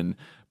on and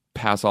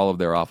pass all of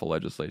their awful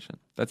legislation.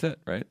 That's it,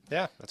 right?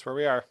 Yeah, that's where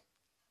we are.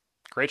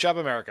 Great job,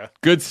 America.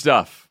 Good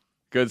stuff.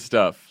 Good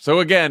stuff. So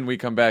again, we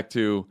come back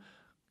to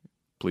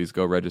please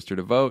go register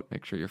to vote.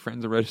 Make sure your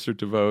friends are registered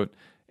to vote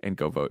and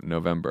go vote in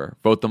November.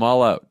 Vote them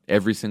all out.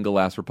 Every single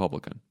last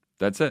Republican.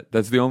 That's it.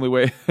 That's the only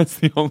way. That's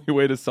the only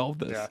way to solve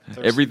this. Yeah,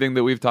 everything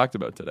that we've talked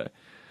about today.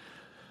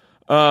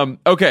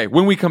 Okay,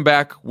 when we come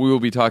back, we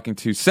will be talking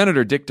to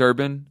Senator Dick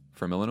Durbin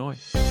from Illinois.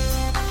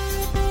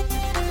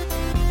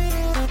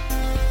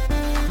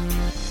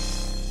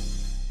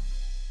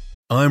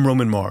 I'm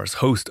Roman Mars,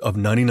 host of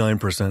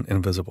 99%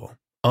 Invisible.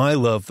 I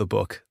love the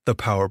book, The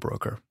Power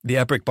Broker, the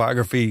epic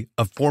biography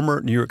of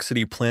former New York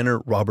City planner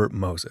Robert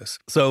Moses.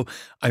 So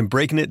I'm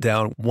breaking it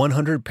down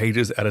 100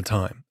 pages at a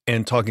time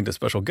and talking to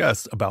special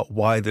guests about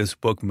why this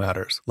book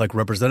matters, like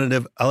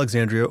Representative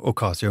Alexandria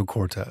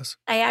Ocasio-Cortez.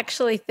 I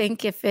actually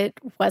think if it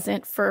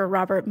wasn't for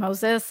Robert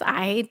Moses,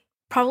 I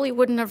probably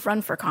wouldn't have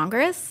run for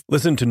Congress.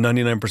 Listen to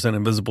 99%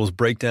 Invisible's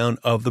breakdown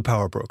of The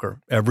Power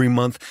Broker every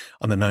month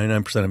on the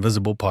 99%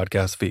 Invisible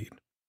podcast feed.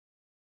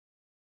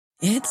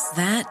 It's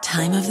that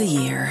time of the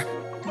year.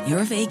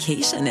 Your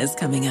vacation is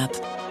coming up.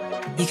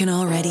 You can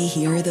already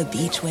hear the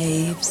beach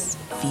waves,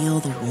 feel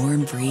the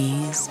warm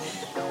breeze,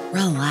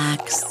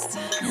 relax,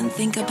 and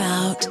think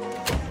about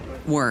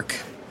work.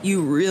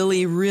 You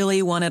really,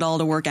 really want it all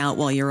to work out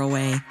while you're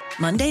away.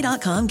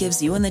 Monday.com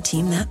gives you and the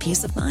team that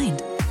peace of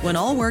mind. When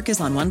all work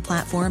is on one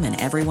platform and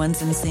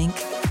everyone's in sync,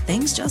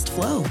 things just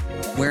flow.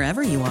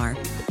 Wherever you are,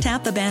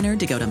 tap the banner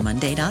to go to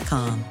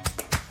Monday.com.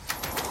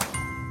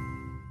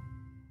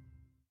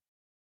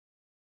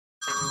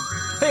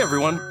 Hey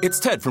everyone, it's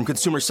Ted from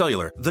Consumer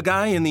Cellular, the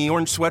guy in the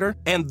orange sweater,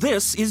 and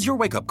this is your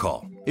wake-up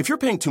call. If you're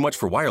paying too much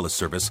for wireless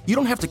service, you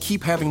don't have to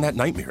keep having that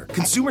nightmare.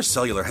 Consumer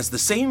Cellular has the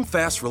same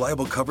fast,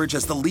 reliable coverage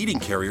as the leading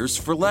carriers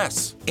for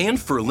less.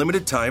 And for a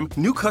limited time,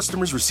 new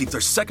customers receive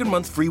their second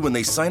month free when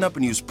they sign up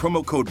and use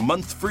promo code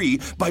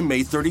MONTHFREE by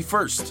May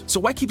 31st. So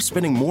why keep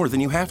spending more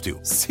than you have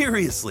to?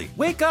 Seriously,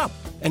 wake up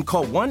and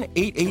call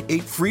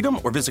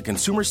 1-888-FREEDOM or visit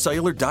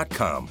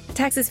consumercellular.com.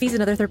 Taxes, fees,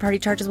 and other third-party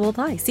charges will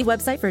apply. See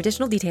website for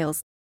additional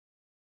details.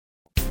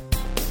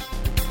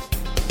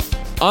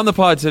 On the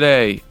pod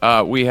today,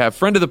 we have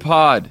friend of the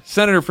pod,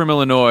 Senator from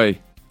Illinois,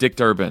 Dick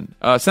Durbin.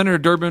 Senator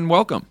Durbin,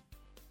 welcome.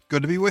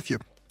 Good to be with you.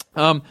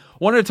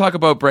 Wanted to talk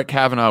about Brett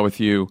Kavanaugh with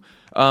you.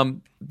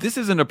 This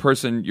isn't a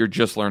person you're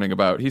just learning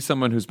about. He's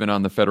someone who's been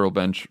on the federal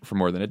bench for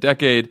more than a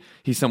decade.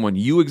 He's someone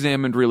you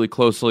examined really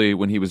closely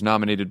when he was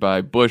nominated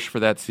by Bush for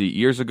that seat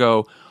years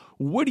ago.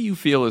 What do you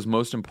feel is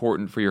most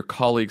important for your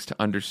colleagues to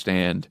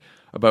understand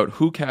about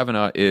who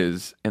Kavanaugh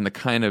is and the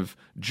kind of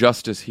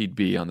justice he'd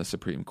be on the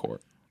Supreme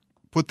Court?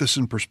 Put this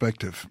in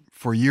perspective.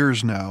 For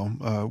years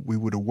now, we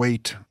would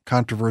await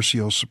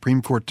controversial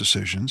Supreme Court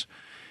decisions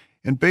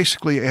and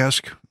basically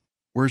ask,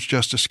 where's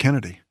Justice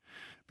Kennedy?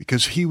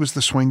 Because he was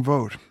the swing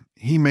vote.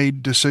 He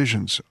made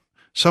decisions.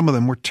 Some of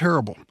them were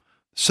terrible.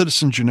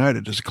 Citizens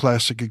United is a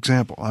classic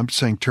example. I'm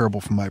saying terrible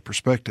from my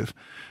perspective.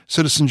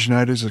 Citizens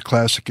United is a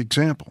classic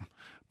example.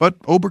 But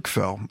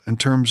Obergefell, in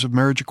terms of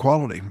marriage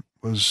equality,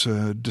 was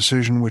a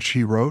decision which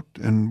he wrote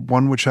and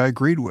one which I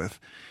agreed with.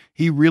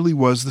 He really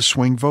was the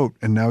swing vote,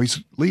 and now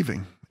he's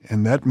leaving.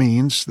 And that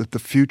means that the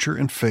future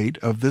and fate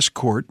of this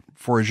court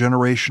for a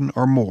generation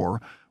or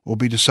more will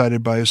be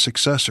decided by a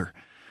successor.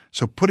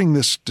 So putting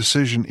this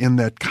decision in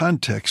that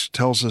context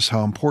tells us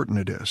how important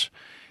it is.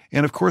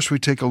 And, of course, we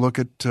take a look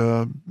at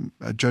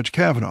Judge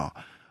Kavanaugh,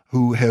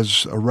 who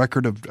has a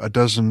record of a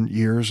dozen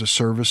years of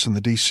service in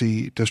the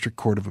D.C. District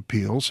Court of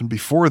Appeals, and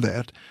before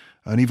that,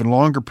 an even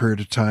longer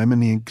period of time in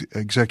the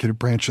executive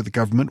branch of the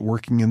government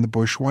working in the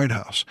Bush White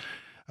House.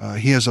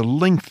 He has a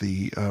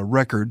lengthy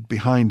record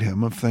behind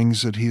him of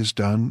things that he has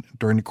done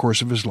during the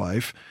course of his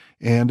life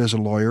and as a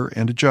lawyer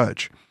and a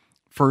judge.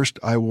 First,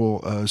 I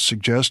will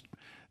suggest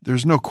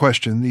there's no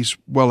question he's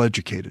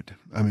well-educated.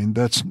 I mean,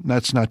 that's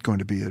not going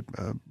to be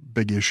a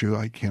big issue,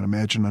 I can't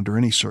imagine, under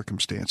any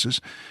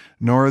circumstances,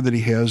 nor that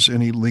he has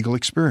any legal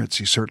experience.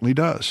 He certainly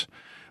does.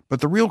 But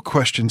the real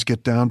questions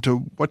get down to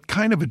what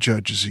kind of a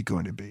judge is he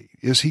going to be?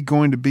 Is he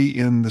going to be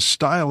in the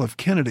style of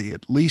Kennedy,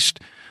 at least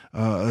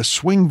a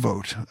swing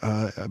vote?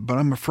 But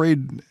I'm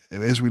afraid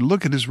as we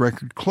look at his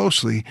record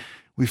closely,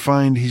 we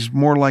find he's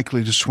more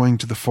likely to swing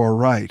to the far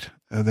right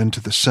than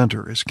to the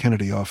center, as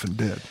Kennedy often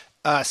did.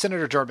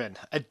 Senator Durbin,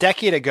 a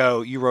decade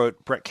ago, you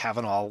wrote Brett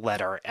Kavanaugh a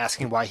letter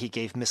asking why he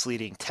gave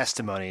misleading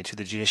testimony to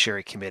the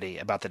Judiciary Committee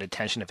about the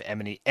detention of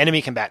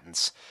enemy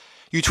combatants.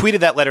 You tweeted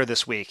that letter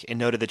this week and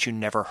noted that you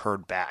never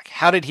heard back.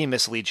 How did he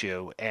mislead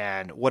you,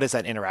 and what does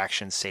that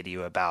interaction say to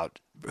you about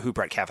who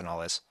Brett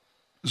Kavanaugh is?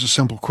 It was a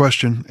simple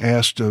question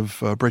asked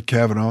of Brett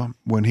Kavanaugh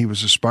when he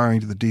was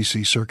aspiring to the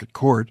D.C. Circuit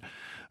Court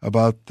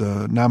about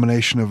the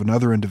nomination of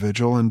another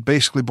individual, and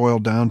basically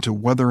boiled down to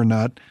whether or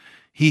not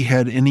he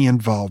had any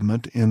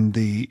involvement in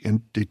the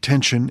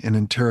detention and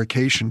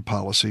interrogation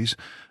policies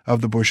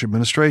of the Bush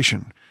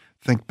administration.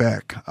 Think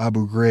back,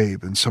 Abu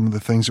Ghraib and some of the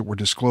things that were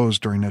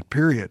disclosed during that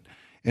period.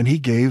 And he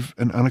gave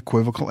an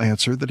unequivocal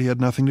answer that he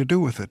had nothing to do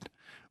with it.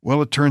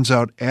 Well, it turns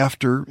out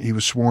after he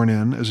was sworn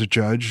in as a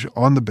judge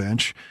on the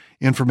bench,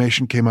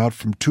 information came out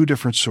from two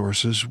different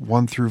sources,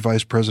 one through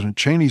Vice President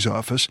Cheney's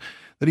office,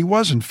 that he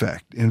was, in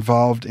fact,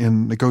 involved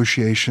in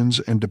negotiations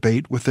and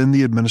debate within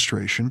the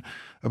administration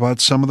about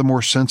some of the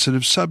more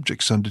sensitive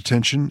subjects on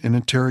detention and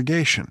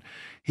interrogation.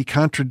 He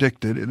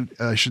contradicted,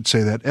 I should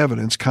say that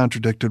evidence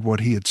contradicted what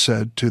he had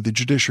said to the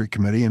Judiciary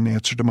Committee in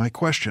answer to my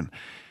question.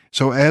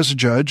 So as a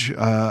judge,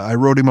 I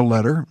wrote him a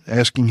letter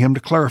asking him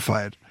to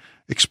clarify it.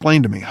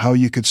 Explain to me how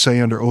you could say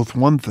under oath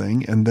one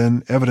thing and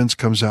then evidence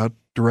comes out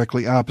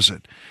directly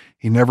opposite.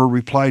 He never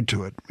replied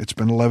to it. It's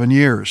been 11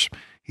 years.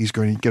 He's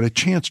going to get a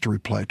chance to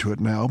reply to it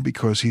now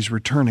because he's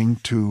returning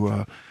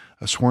to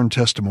a sworn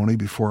testimony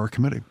before our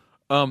committee.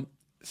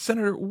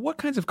 Senator, what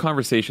kinds of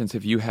conversations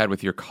have you had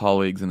with your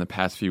colleagues in the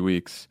past few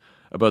weeks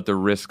about the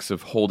risks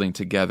of holding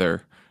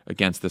together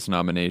against this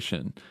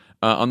nomination?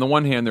 On the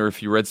one hand, there are a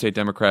few red state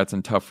Democrats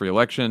in tough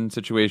re-election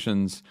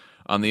situations.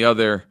 On the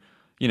other,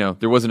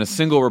 there wasn't a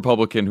single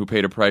Republican who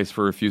paid a price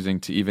for refusing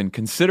to even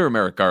consider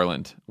Merrick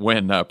Garland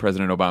when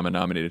President Obama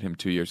nominated him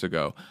 2 years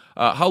ago.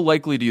 How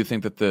likely do you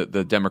think that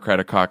the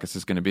Democratic caucus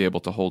is going to be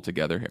able to hold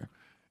together here?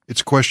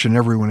 It's a question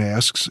everyone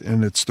asks,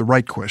 and it's the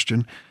right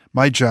question.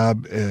 My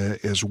job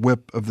as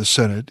whip of the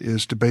Senate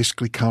is to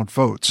basically count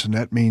votes, and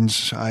that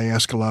means I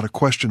ask a lot of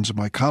questions of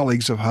my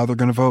colleagues of how they're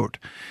going to vote.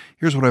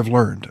 Here's what I've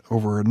learned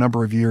over a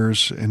number of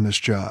years in this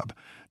job.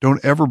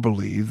 Don't ever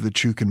believe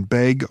that you can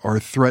beg or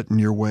threaten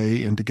your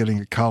way into getting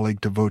a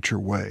colleague to vote your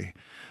way.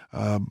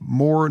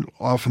 More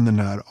often than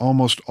not,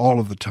 almost all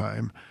of the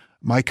time,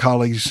 my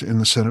colleagues in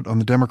the Senate on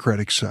the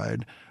Democratic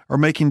side are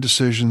making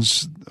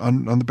decisions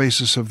on the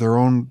basis of their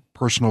own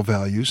personal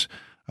values,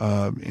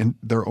 in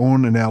their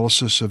own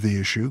analysis of the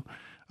issue,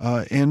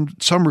 and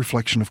some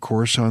reflection, of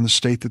course, on the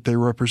state that they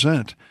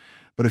represent.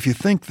 But if you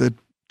think that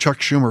Chuck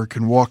Schumer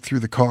can walk through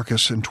the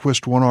caucus and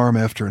twist one arm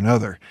after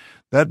another,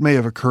 that may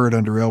have occurred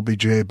under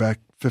LBJ back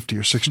 50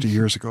 or 60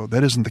 years ago.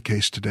 That isn't the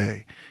case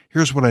today.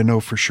 Here's what I know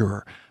for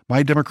sure.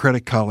 My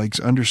Democratic colleagues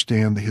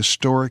understand the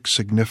historic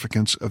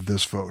significance of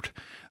this vote.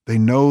 They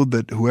know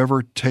that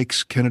whoever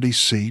takes Kennedy's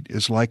seat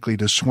is likely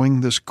to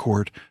swing this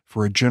court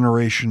for a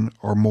generation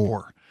or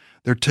more.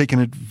 They're taking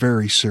it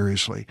very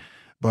seriously.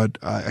 But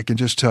I can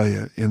just tell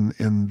you,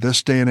 in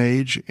this day and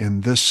age,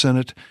 in this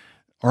Senate,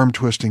 arm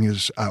twisting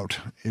is out.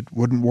 It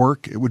wouldn't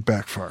work. It would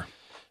backfire.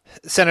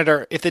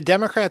 Senator, if the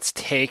Democrats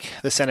take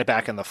the Senate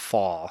back in the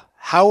fall,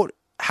 how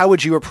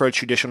would you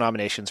approach judicial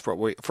nominations for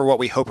what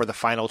we hope are the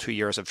final 2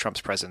 years of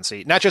Trump's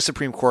presidency? Not just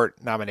Supreme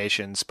Court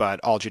nominations, but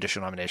all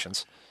judicial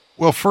nominations.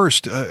 Well,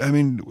 first,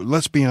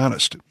 let's be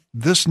honest.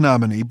 This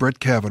nominee, Brett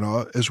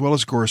Kavanaugh, as well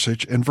as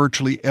Gorsuch, and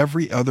virtually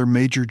every other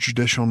major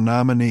judicial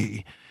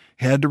nominee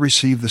had to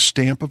receive the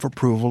stamp of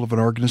approval of an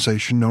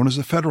organization known as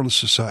the Federalist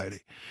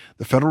Society.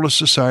 The Federalist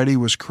Society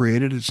was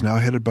created, it's now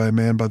headed by a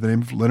man by the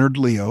name of Leonard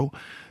Leo,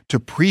 to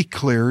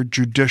pre-clear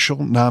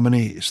judicial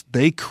nominees.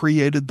 They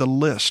created the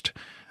list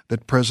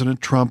that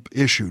President Trump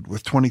issued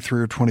with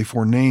 23 or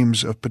 24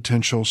 names of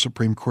potential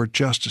Supreme Court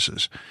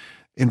justices.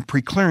 In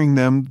pre-clearing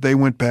them, they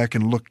went back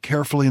and looked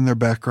carefully in their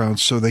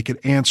backgrounds so they could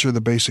answer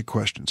the basic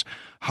questions.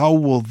 How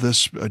will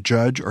this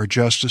judge or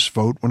justice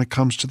vote when it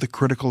comes to the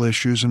critical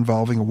issues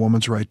involving a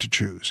woman's right to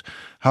choose?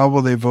 How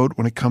will they vote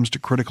when it comes to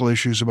critical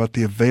issues about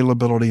the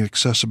availability and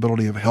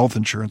accessibility of health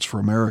insurance for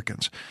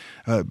Americans?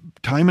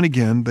 Time and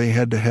again, they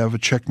had to have a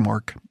check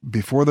mark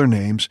before their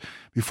names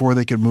before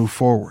they could move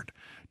forward.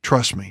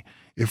 Trust me,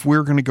 if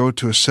we're going to go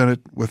to a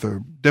Senate with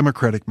a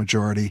Democratic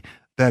majority,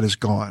 that is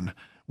gone.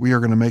 We are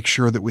going to make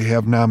sure that we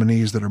have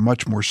nominees that are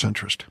much more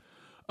centrist.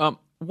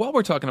 While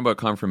we're talking about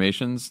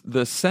confirmations,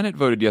 the Senate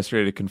voted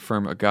yesterday to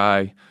confirm a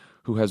guy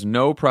who has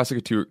no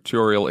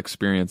prosecutorial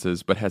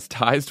experiences but has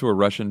ties to a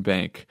Russian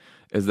bank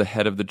as the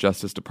head of the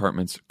Justice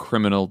Department's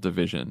criminal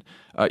division.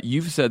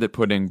 You've said that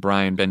putting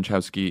Brian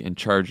Benchowski in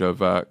charge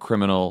of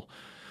criminal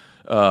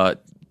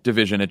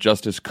division at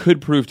Justice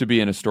could prove to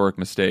be an historic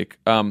mistake.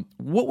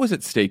 What was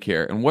at stake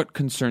here, and what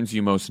concerns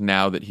you most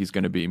now that he's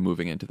going to be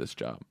moving into this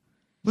job?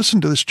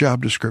 Listen to this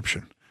job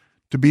description.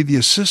 to be the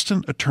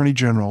Assistant Attorney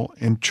General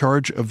in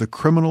charge of the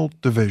Criminal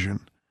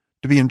Division,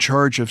 to be in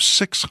charge of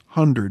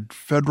 600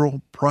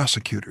 federal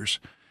prosecutors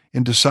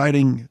in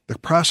deciding the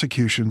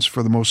prosecutions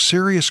for the most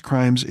serious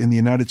crimes in the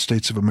United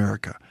States of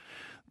America.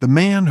 The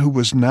man who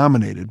was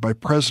nominated by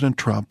President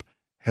Trump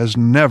has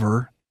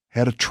never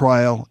had a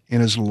trial in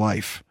his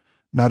life,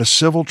 not a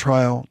civil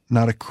trial,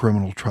 not a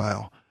criminal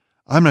trial.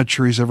 I'm not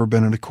sure he's ever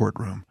been in a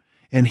courtroom.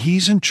 And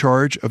he's in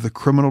charge of the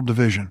Criminal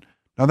Division.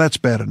 Now, that's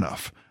bad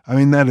enough. I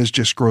mean, that is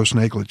just gross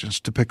negligence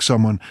to pick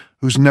someone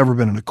who's never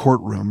been in a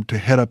courtroom to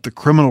head up the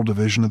Criminal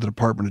Division of the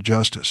Department of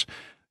Justice.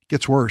 It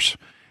gets worse.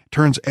 It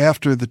turns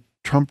after the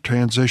Trump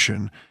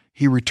transition,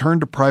 he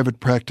returned to private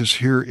practice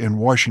here in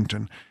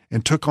Washington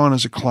and took on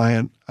as a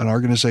client an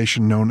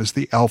organization known as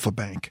the Alfa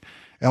Bank.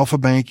 Alfa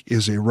Bank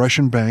is a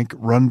Russian bank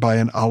run by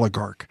an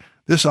oligarch.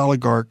 This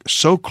oligarch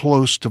so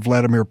close to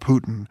Vladimir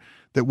Putin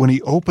that when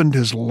he opened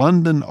his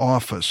London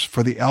office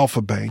for the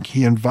Alfa Bank,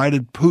 he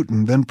invited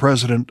Putin, then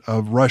president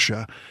of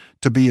Russia,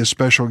 to be a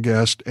special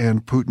guest,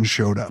 and Putin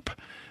showed up.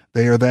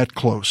 They are that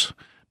close.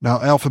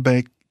 Now, Alfa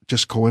Bank,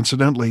 just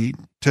coincidentally,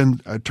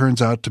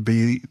 turns out to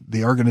be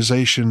the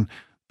organization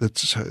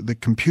that's the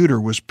computer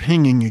was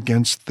pinging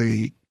against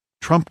the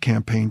Trump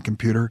campaign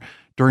computer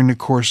during the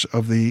course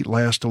of the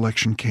last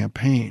election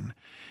campaign.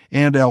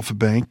 And Alfa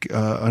Bank,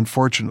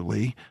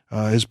 unfortunately,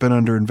 has been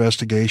under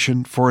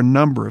investigation for a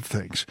number of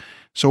things.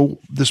 So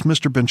this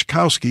Mr.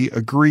 Benczkowski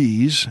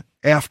agrees,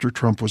 after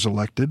Trump was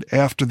elected,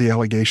 after the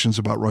allegations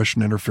about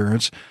Russian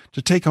interference,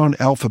 to take on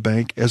Alfa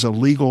Bank as a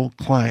legal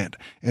client.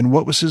 And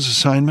what was his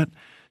assignment?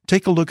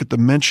 Take a look at the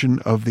mention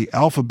of the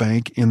Alfa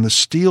Bank in the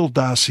Steele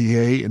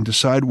dossier and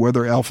decide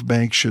whether Alfa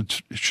Bank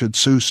should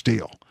sue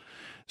Steele.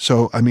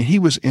 So, I mean, he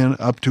was in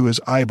up to his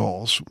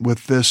eyeballs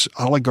with this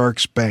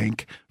oligarch's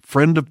bank,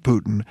 friend of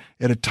Putin,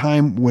 at a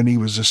time when he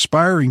was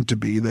aspiring to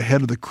be the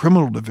head of the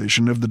criminal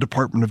division of the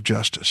Department of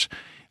Justice.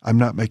 I'm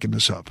not making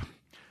this up.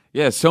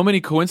 Yeah, so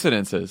many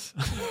coincidences.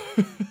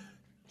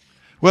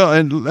 Well,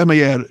 and let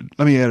me add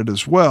it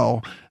as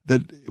well,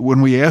 that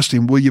when we asked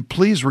him, will you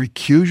please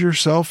recuse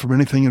yourself from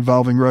anything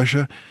involving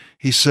Russia?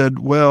 He said,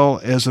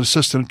 well, as an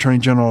assistant attorney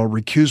general, I'll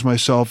recuse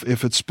myself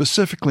if it's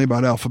specifically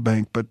about Alfa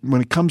Bank. But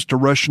when it comes to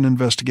Russian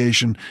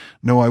investigation,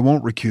 no, I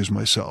won't recuse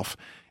myself.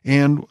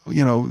 And,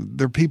 you know,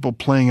 there are people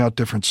playing out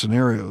different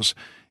scenarios.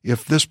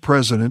 If this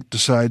president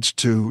decides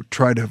to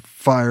try to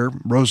fire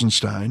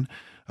Rosenstein,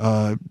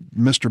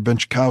 Mr.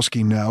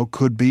 Benczkowski now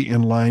could be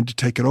in line to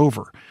take it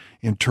over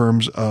in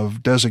terms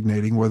of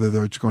designating whether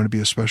there's going to be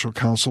a special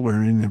counsel or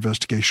any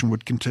investigation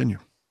would continue.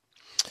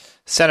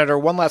 Senator,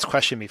 one last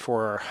question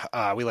before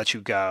we let you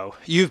go.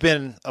 You've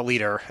been a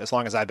leader, as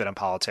long as I've been in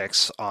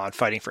politics, on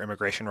fighting for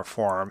immigration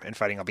reform and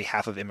fighting on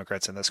behalf of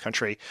immigrants in this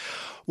country.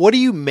 What do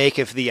you make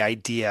of the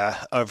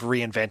idea of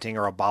reinventing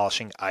or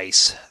abolishing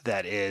ICE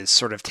that is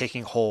sort of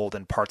taking hold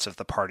in parts of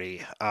the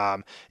party?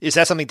 Is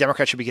that something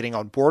Democrats should be getting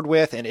on board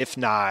with? And if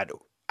not,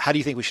 how do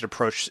you think we should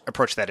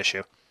approach that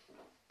issue?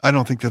 I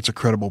don't think that's a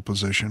credible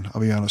position, I'll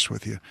be honest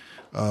with you.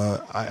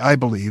 I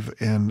believe,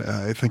 and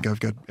I think I've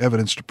got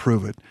evidence to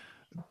prove it,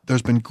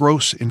 there's been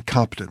gross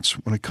incompetence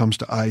when it comes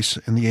to ICE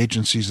and the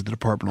agencies of the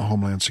Department of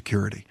Homeland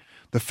Security.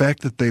 The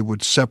fact that they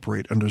would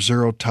separate under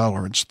zero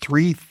tolerance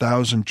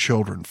 3,000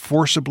 children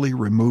forcibly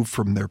removed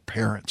from their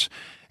parents,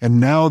 and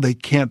now they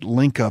can't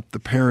link up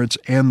the parents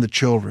and the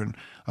children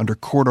under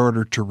court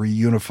order to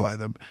reunify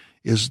them,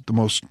 is the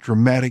most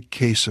dramatic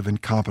case of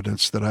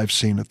incompetence that I've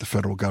seen at the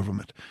federal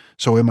government.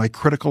 So am I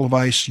critical of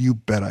ICE? You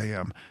bet I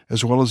am,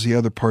 as well as the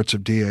other parts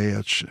of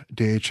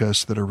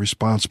DHS that are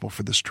responsible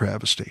for this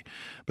travesty.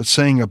 But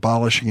saying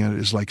abolishing it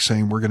is like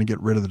saying we're going to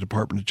get rid of the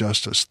Department of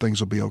Justice.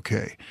 Things will be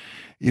okay.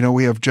 You know,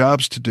 we have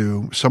jobs to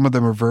do. Some of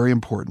them are very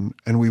important,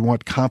 and we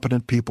want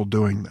competent people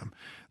doing them.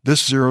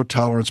 This zero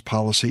tolerance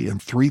policy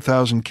and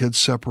 3,000 kids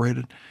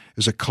separated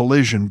is a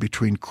collision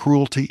between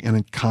cruelty and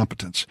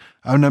incompetence.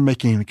 I'm not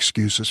making any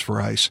excuses for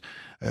ICE.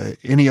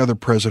 Any other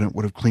president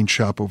would have cleaned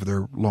shop over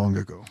there long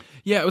ago.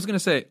 Yeah, I was going to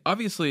say,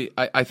 obviously,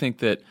 I think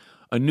that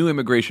a new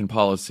immigration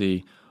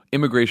policy,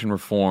 immigration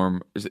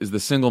reform is the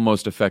single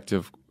most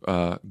effective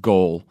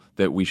goal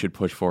that we should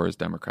push for as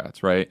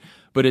Democrats, right?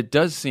 But it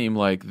does seem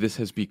like this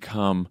has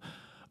become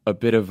a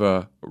bit of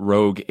a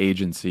rogue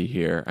agency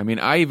here. I mean,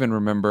 I even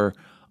remember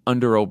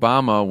under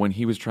Obama, when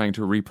he was trying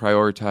to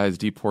reprioritize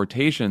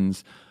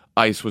deportations,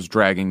 ICE was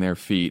dragging their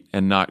feet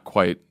and not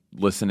quite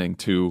listening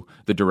to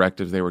the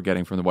directives they were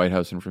getting from the White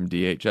House and from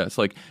DHS.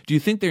 Like, do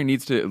you think there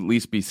needs to at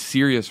least be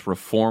serious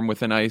reform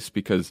within ICE?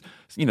 Because,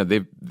 you know,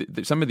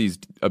 some of these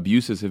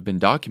abuses have been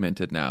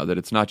documented now, that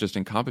it's not just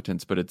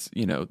incompetence, but it's,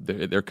 you know,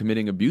 they're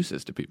committing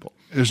abuses to people.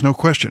 There's no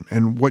question.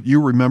 And what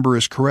you remember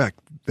is correct.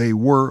 They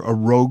were a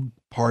rogue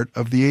part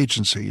of the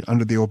agency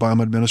under the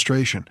Obama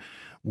administration.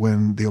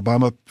 When the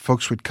Obama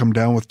folks would come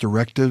down with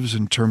directives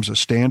in terms of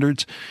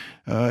standards,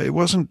 it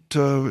wasn't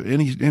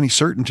any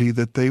certainty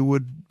that they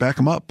would back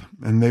them up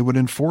and they would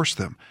enforce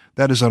them.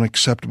 That is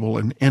unacceptable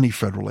in any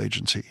federal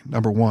agency,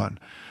 number one.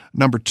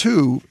 Number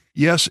two,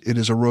 yes, it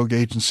is a rogue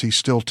agency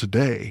still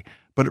today,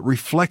 but it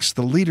reflects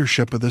the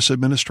leadership of this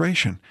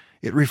administration.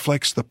 It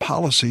reflects the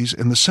policies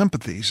and the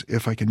sympathies,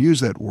 if I can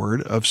use that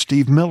word, of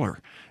Steve Miller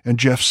and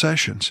Jeff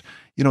Sessions.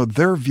 You know,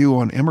 their view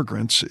on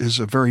immigrants is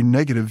a very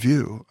negative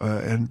view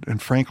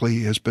and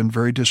frankly has been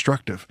very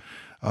destructive.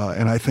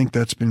 And I think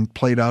that's been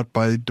played out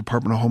by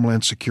Department of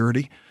Homeland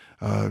Security,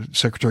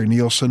 Secretary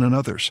Nielsen and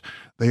others.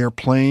 They are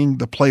playing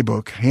the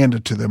playbook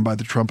handed to them by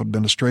the Trump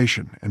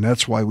administration, and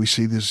that's why we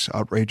see these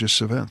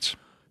outrageous events.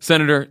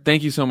 Senator,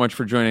 thank you so much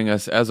for joining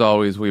us. As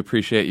always, we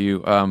appreciate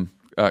you.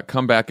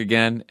 Come back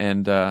again,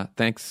 and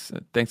thanks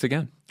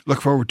again.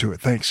 Look forward to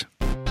it. Thanks.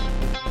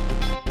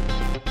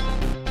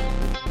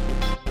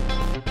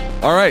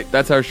 All right,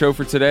 that's our show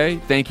for today.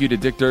 Thank you to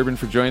Dick Durbin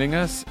for joining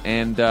us,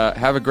 and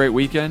have a great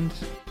weekend.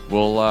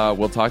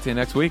 We'll talk to you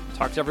next week.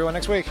 Talk to everyone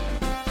next week.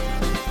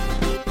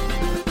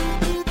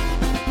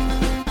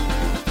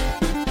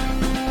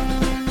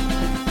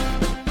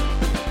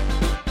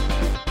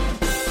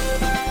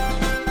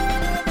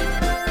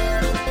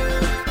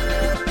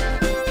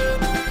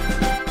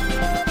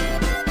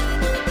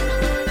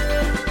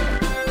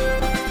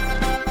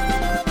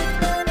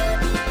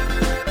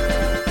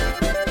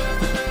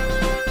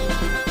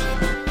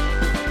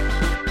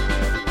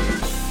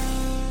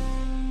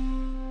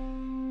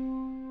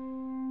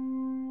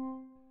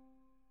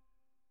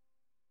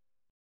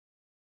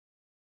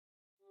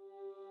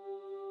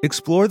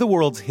 Explore the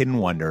world's hidden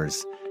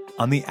wonders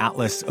on the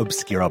Atlas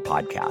Obscura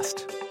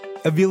podcast.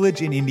 A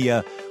village in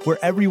India where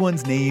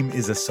everyone's name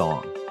is a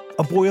song.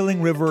 A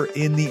boiling river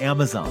in the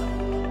Amazon.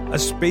 A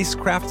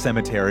spacecraft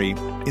cemetery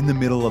in the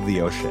middle of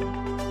the ocean.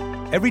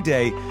 Every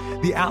day,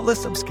 the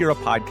Atlas Obscura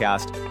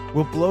podcast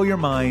will blow your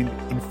mind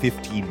in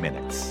 15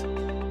 minutes.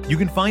 You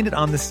can find it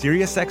on the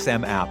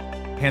SiriusXM app,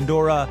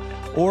 Pandora,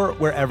 or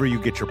wherever you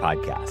get your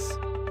podcasts.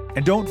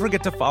 And don't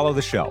forget to follow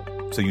the show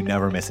so you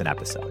never miss an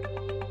episode.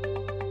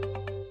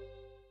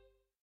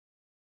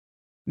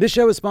 This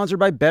show is sponsored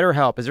by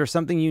BetterHelp. Is there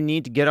something you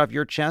need to get off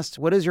your chest?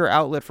 What is your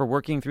outlet for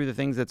working through the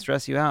things that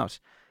stress you out?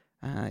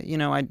 I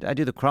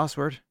do the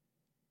crossword.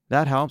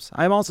 That helps.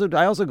 I also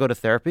go to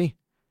therapy.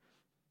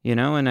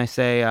 And I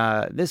say,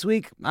 this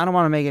week, I don't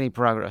want to make any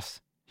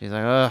progress. She's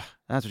like, ugh,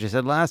 that's what you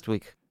said last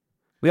week.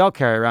 We all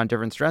carry around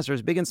different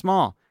stressors, big and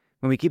small.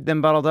 When we keep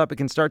them bottled up, it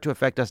can start to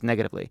affect us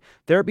negatively.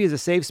 Therapy is a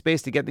safe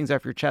space to get things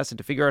off your chest and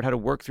to figure out how to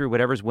work through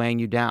whatever's weighing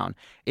you down.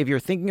 If you're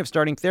thinking of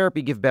starting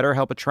therapy, give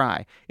BetterHelp a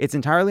try. It's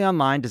entirely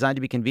online, designed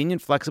to be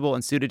convenient, flexible,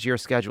 and suited to your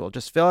schedule.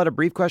 Just fill out a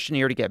brief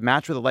questionnaire to get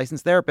matched with a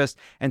licensed therapist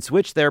and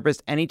switch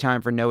therapists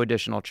anytime for no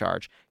additional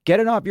charge. Get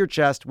it off your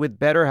chest with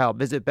BetterHelp.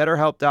 Visit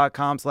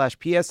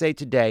BetterHelp.com/PSA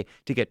today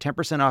to get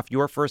 10% off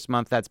your first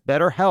month. That's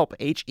BetterHelp,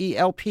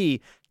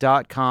 HELP.com/PSA.